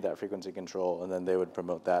do need that frequency control, and then they would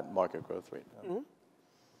promote that market growth rate. Mm-hmm.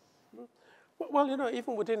 Well,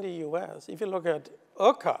 even within the US, if you look at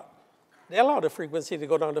ERCOT, they allow the frequency to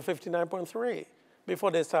go down to 59.3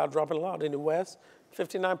 before they start dropping load. In the West,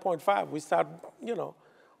 59.5, we start,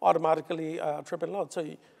 automatically tripping load. So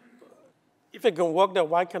if it can work there,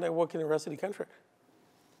 why can't it work in the rest of the country?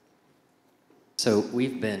 So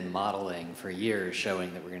we've been modeling for years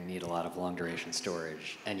showing that we're going to need a lot of long-duration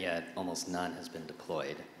storage, and yet almost none has been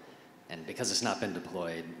deployed. And because it's not been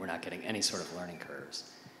deployed, we're not getting any sort of learning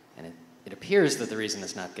curves. And it appears that the reason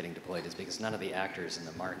it's not getting deployed is because none of the actors in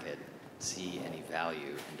the market see any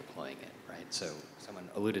value in deploying it, right? So someone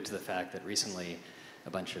alluded to the fact that recently a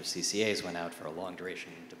bunch of CCAs went out for a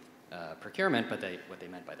long-duration procurement, but what they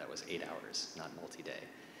meant by that was 8 hours, not multi-day.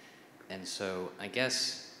 And so I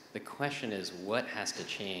guess the question is, what has to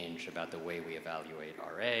change about the way we evaluate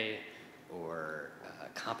RA or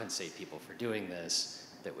compensate people for doing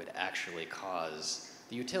this that would actually cause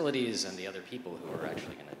the utilities and the other people who are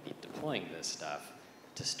actually going to be deploying this stuff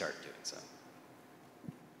to start doing so?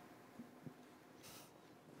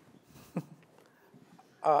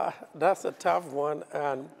 That's a tough one,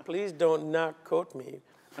 and please don't not quote me.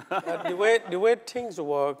 The way things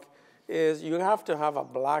work is you have to have a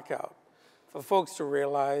blackout for folks to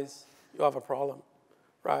realize you have a problem,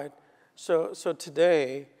 right? So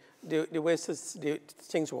today, the way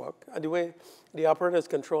things work, and the way the operators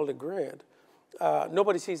control the grid,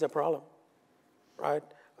 nobody sees a problem, right?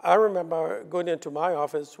 I remember going into my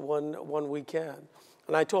office one weekend,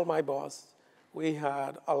 and I told my boss we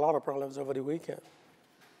had a lot of problems over the weekend.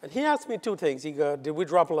 And he asked me 2 things. He go, did we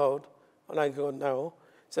drop load? And I go, no.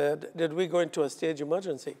 He said, did we go into a stage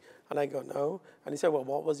emergency? And I go, no. And he said, well,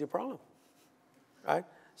 what was your problem? Right?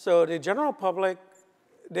 So the general public,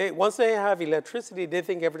 once they have electricity, they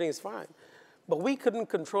think everything is fine. But we couldn't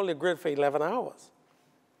control the grid for 11 hours,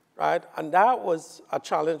 right? And that was a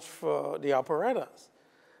challenge for the operators.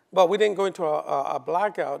 But we didn't go into a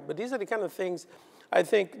blackout. But these are the kind of things I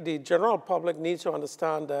think the general public needs to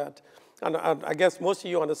understand that, and I guess most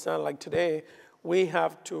of you understand, like today, we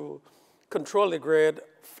have to control the grid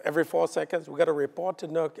every 4 seconds. We got to report to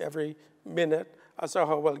NUC every minute as to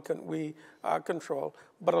how well we control.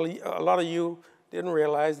 But a lot of you didn't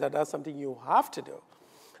realize that that's something you have to do.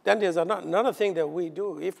 Then there's another thing that we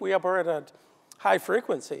do. If we operate at high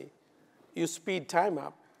frequency, you speed time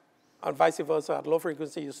up, and vice versa. At low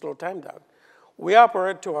frequency, you slow time down. We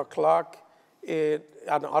operate to a clock, an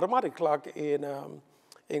automatic clock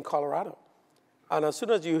in Colorado. And as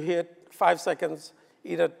soon as you hit 5 seconds,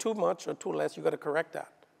 either too much or too less, you got to correct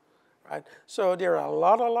that, right? So there are a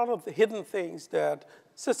lot of hidden things that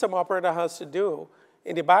system operator has to do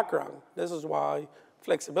in the background. This is why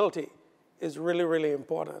flexibility is really, really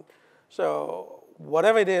important. So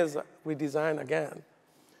whatever it is we design, again,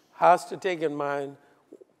 has to take in mind,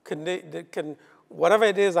 whatever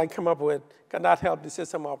it is I come up with, can that help the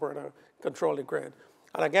system operator control the grid?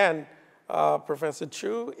 And again, Professor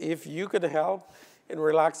Chueh, if you could help in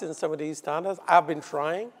relaxing some of these standards, I've been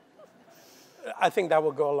trying, I think that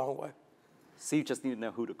would go a long way. So you just need to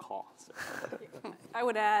know who to call. So. I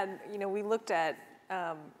would add, we looked at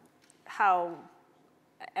how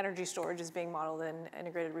energy storage is being modeled in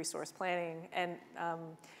integrated resource planning. And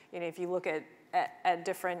if you look at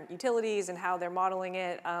different utilities and how they're modeling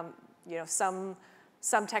it, some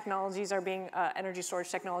technologies are being, energy storage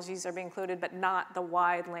technologies are being included, but not the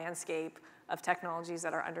wide landscape of technologies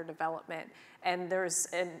that are under development. And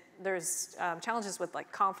there's challenges with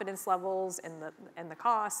like confidence levels and the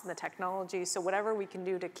costs and the technology. So whatever we can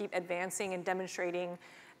do to keep advancing and demonstrating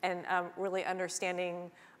and really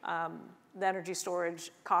understanding the energy storage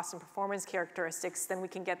cost and performance characteristics, then we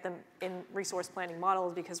can get them in resource planning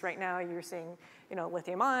models, because right now you're seeing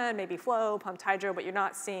lithium ion, maybe flow, pumped hydro, but you're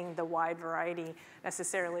not seeing the wide variety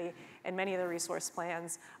necessarily in many of the resource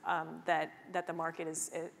plans that the market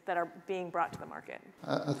that are being brought to the market.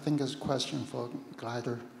 I think it's a question for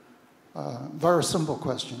Clyde. Very simple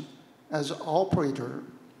question. As an operator,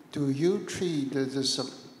 do you treat this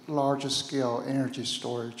larger scale energy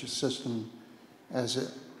storage system as an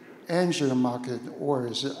engine market or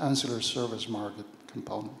as an ancillary service market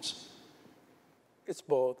components? It's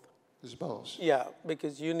both. It's both. Yeah,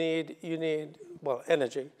 because you need well,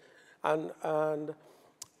 energy, and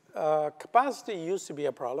capacity used to be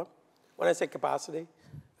a problem. When I say capacity,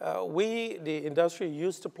 the industry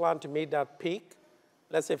used to plan to meet that peak,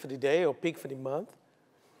 let's say for the day or peak for the month.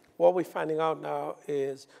 What we're finding out now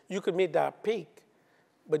is you could meet that peak,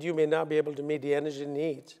 but you may not be able to meet the energy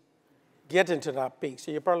needs, get into that peak. So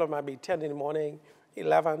your problem might be 10 in the morning,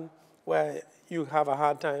 11, where you have a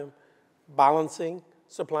hard time balancing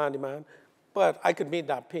supply and demand, but I could meet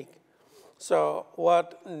that peak. So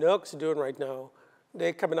what NERC's doing right now,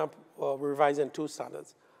 they're coming up revising 2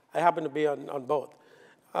 standards. I happen to be on both.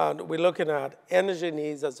 We're looking at energy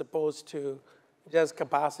needs as opposed to just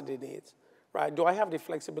capacity needs, right? Do I have the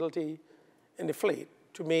flexibility in the fleet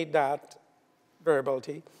to meet that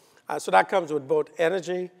variability? So that comes with both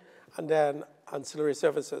energy and then ancillary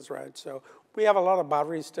services, right? So we have a lot of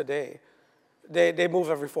batteries today. They move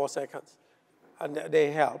every 4 seconds, and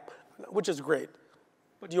they help, which is great.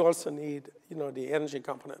 But you also need, the energy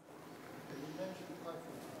component.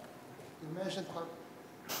 You mentioned quite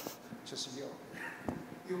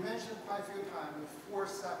a few times 4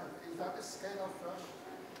 seconds. Is that the scale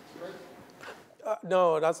of right?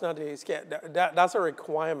 No, that's not the scale. That's a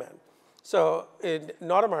requirement. So in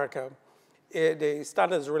North America, the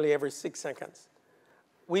standard is really every 6 seconds.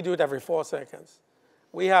 We do it every 4 seconds.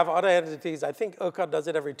 We have other entities, I think ERCOT does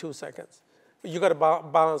it every 2 seconds. You got to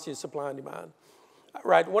balance your supply and demand.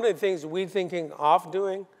 Right, one of the things we're thinking of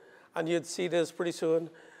doing, and you'd see this pretty soon,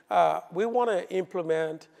 we want to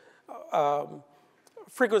implement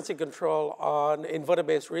frequency control on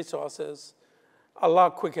inverter-based resources a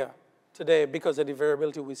lot quicker today because of the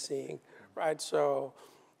variability we're seeing, right? So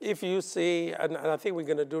if you see, and I think we're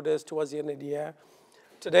going to do this towards the end of the year,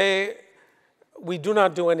 today we do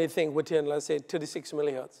not do anything within, let's say, 36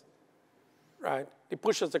 millihertz, right? The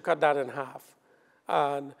push is to cut that in half.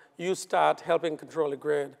 And you start helping control the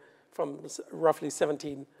grid from roughly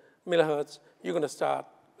 17 millihertz, you're going to start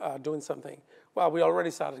doing something. Well, we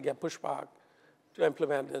already started to get pushback to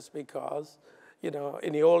implement this because, in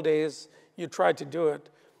the old days, you tried to do it.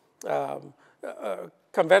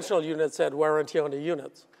 Conventional units said warranty on the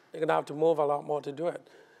units. You're going to have to move a lot more to do it.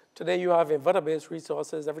 Today, you have inverter-based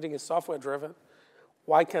resources. Everything is software-driven.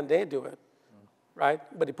 Why can't they do it, right?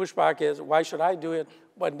 But the pushback is, why should I do it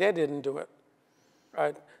when they didn't do it?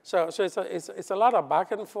 Right, so it's a lot of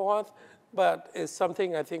back and forth, but it's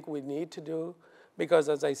something I think we need to do because,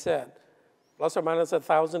 as I said, plus or minus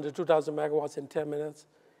 1,000 to 2,000 megawatts in 10 minutes.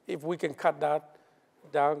 If we can cut that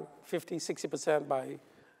down 50, 60% by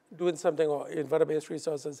doing something or inverter-based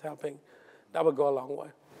resources helping, that would go a long way.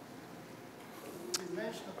 You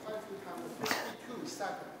mentioned quite a few times 52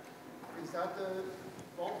 seconds. Is that the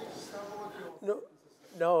voltage level?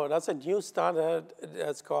 No, that's a new standard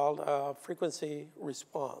that's called frequency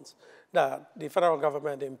response that the federal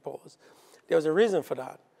government imposed. There was a reason for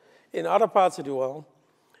that. In other parts of the world,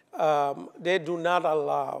 they do not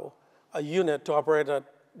allow a unit to operate at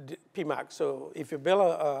PMAX. So if you build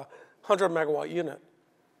a 100 megawatt unit,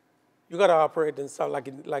 you got to operate in stuff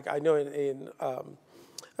like I know in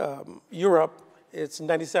Europe, it's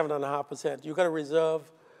 97.5%. You got to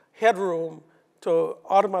reserve headroom to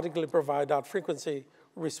automatically provide that frequency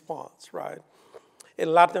response, right?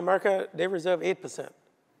 In Latin America, they reserve 8%.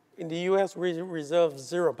 In the US, we reserve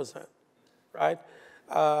 0%, right?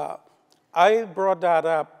 I brought that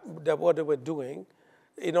up, what they were doing,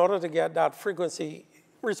 in order to get that frequency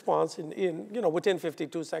response within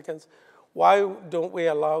 52 seconds. Why don't we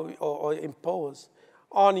allow or impose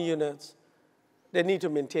on units, they need to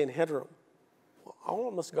maintain headroom? I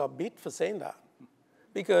almost got beat for saying that.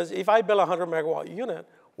 Because if I build a 100 megawatt unit,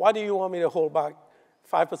 Why do you want me to hold back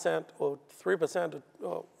 5% or 3%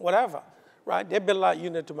 or whatever, right? They build that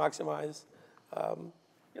unit to maximize,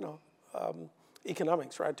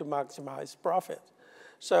 economics, right, to maximize profit.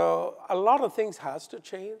 So a lot of things has to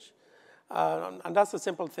change, and that's a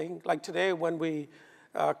simple thing. Like today, when we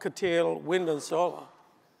curtail wind and solar,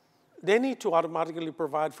 they need to automatically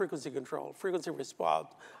provide frequency control, frequency response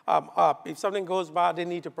up. If something goes bad, they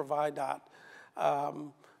need to provide that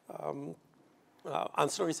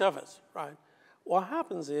ancillary service, right? What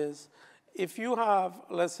happens is, if you have,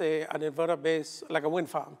 let's say, an inverter base, like a wind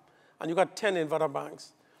farm, and you got 10 inverter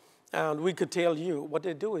banks, and we curtail you, what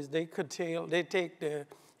they do is they take the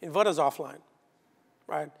inverters offline,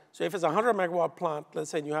 right? So if it's a 100 megawatt plant, let's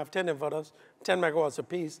say you have 10 inverters, 10 megawatts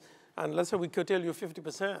apiece, and let's say we curtail you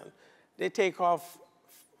 50%, they take off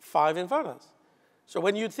 5 inverters. So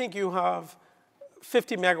when you think you have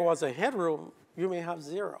 50 megawatts of headroom, you may have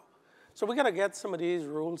 0. So we gotta get some of these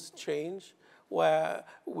rules changed, where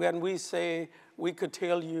when we say we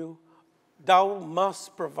curtail you, thou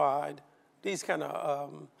must provide these kind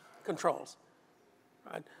of controls,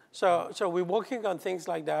 right? So we're working on things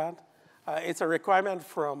like that. It's a requirement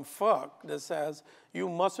from FERC that says you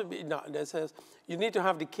must be, no, that says you need to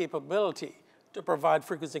have the capability to provide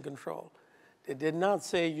frequency control. They did not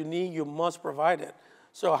say you must provide it.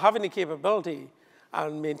 So having the capability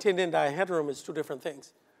and maintaining that headroom is 2 different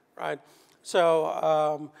things, right?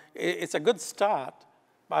 So it's a good start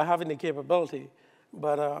by having the capability,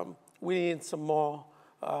 but we need some more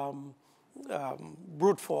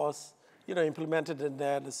brute force, implemented in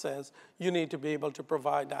there that says you need to be able to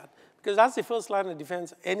provide that. Because that's the first line of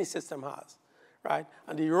defense any system has, right?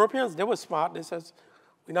 And the Europeans, they were smart. They said,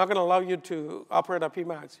 we're not going to allow you to operate at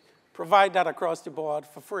PMAX. Provide that across the board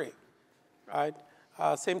for free, right?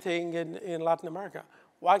 Same thing in Latin America.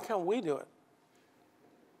 Why can't we do it?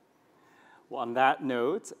 Well, on that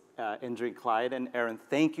note, Adrian, Clyde, and Erin,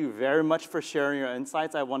 thank you very much for sharing your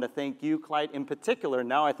insights. I want to thank you, Clyde, in particular.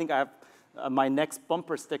 Now I think I have my next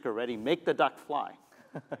bumper sticker ready. Make the duck fly.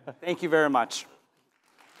 Thank you very much.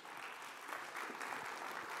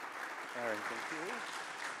 Erin, thank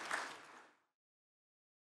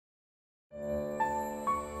you.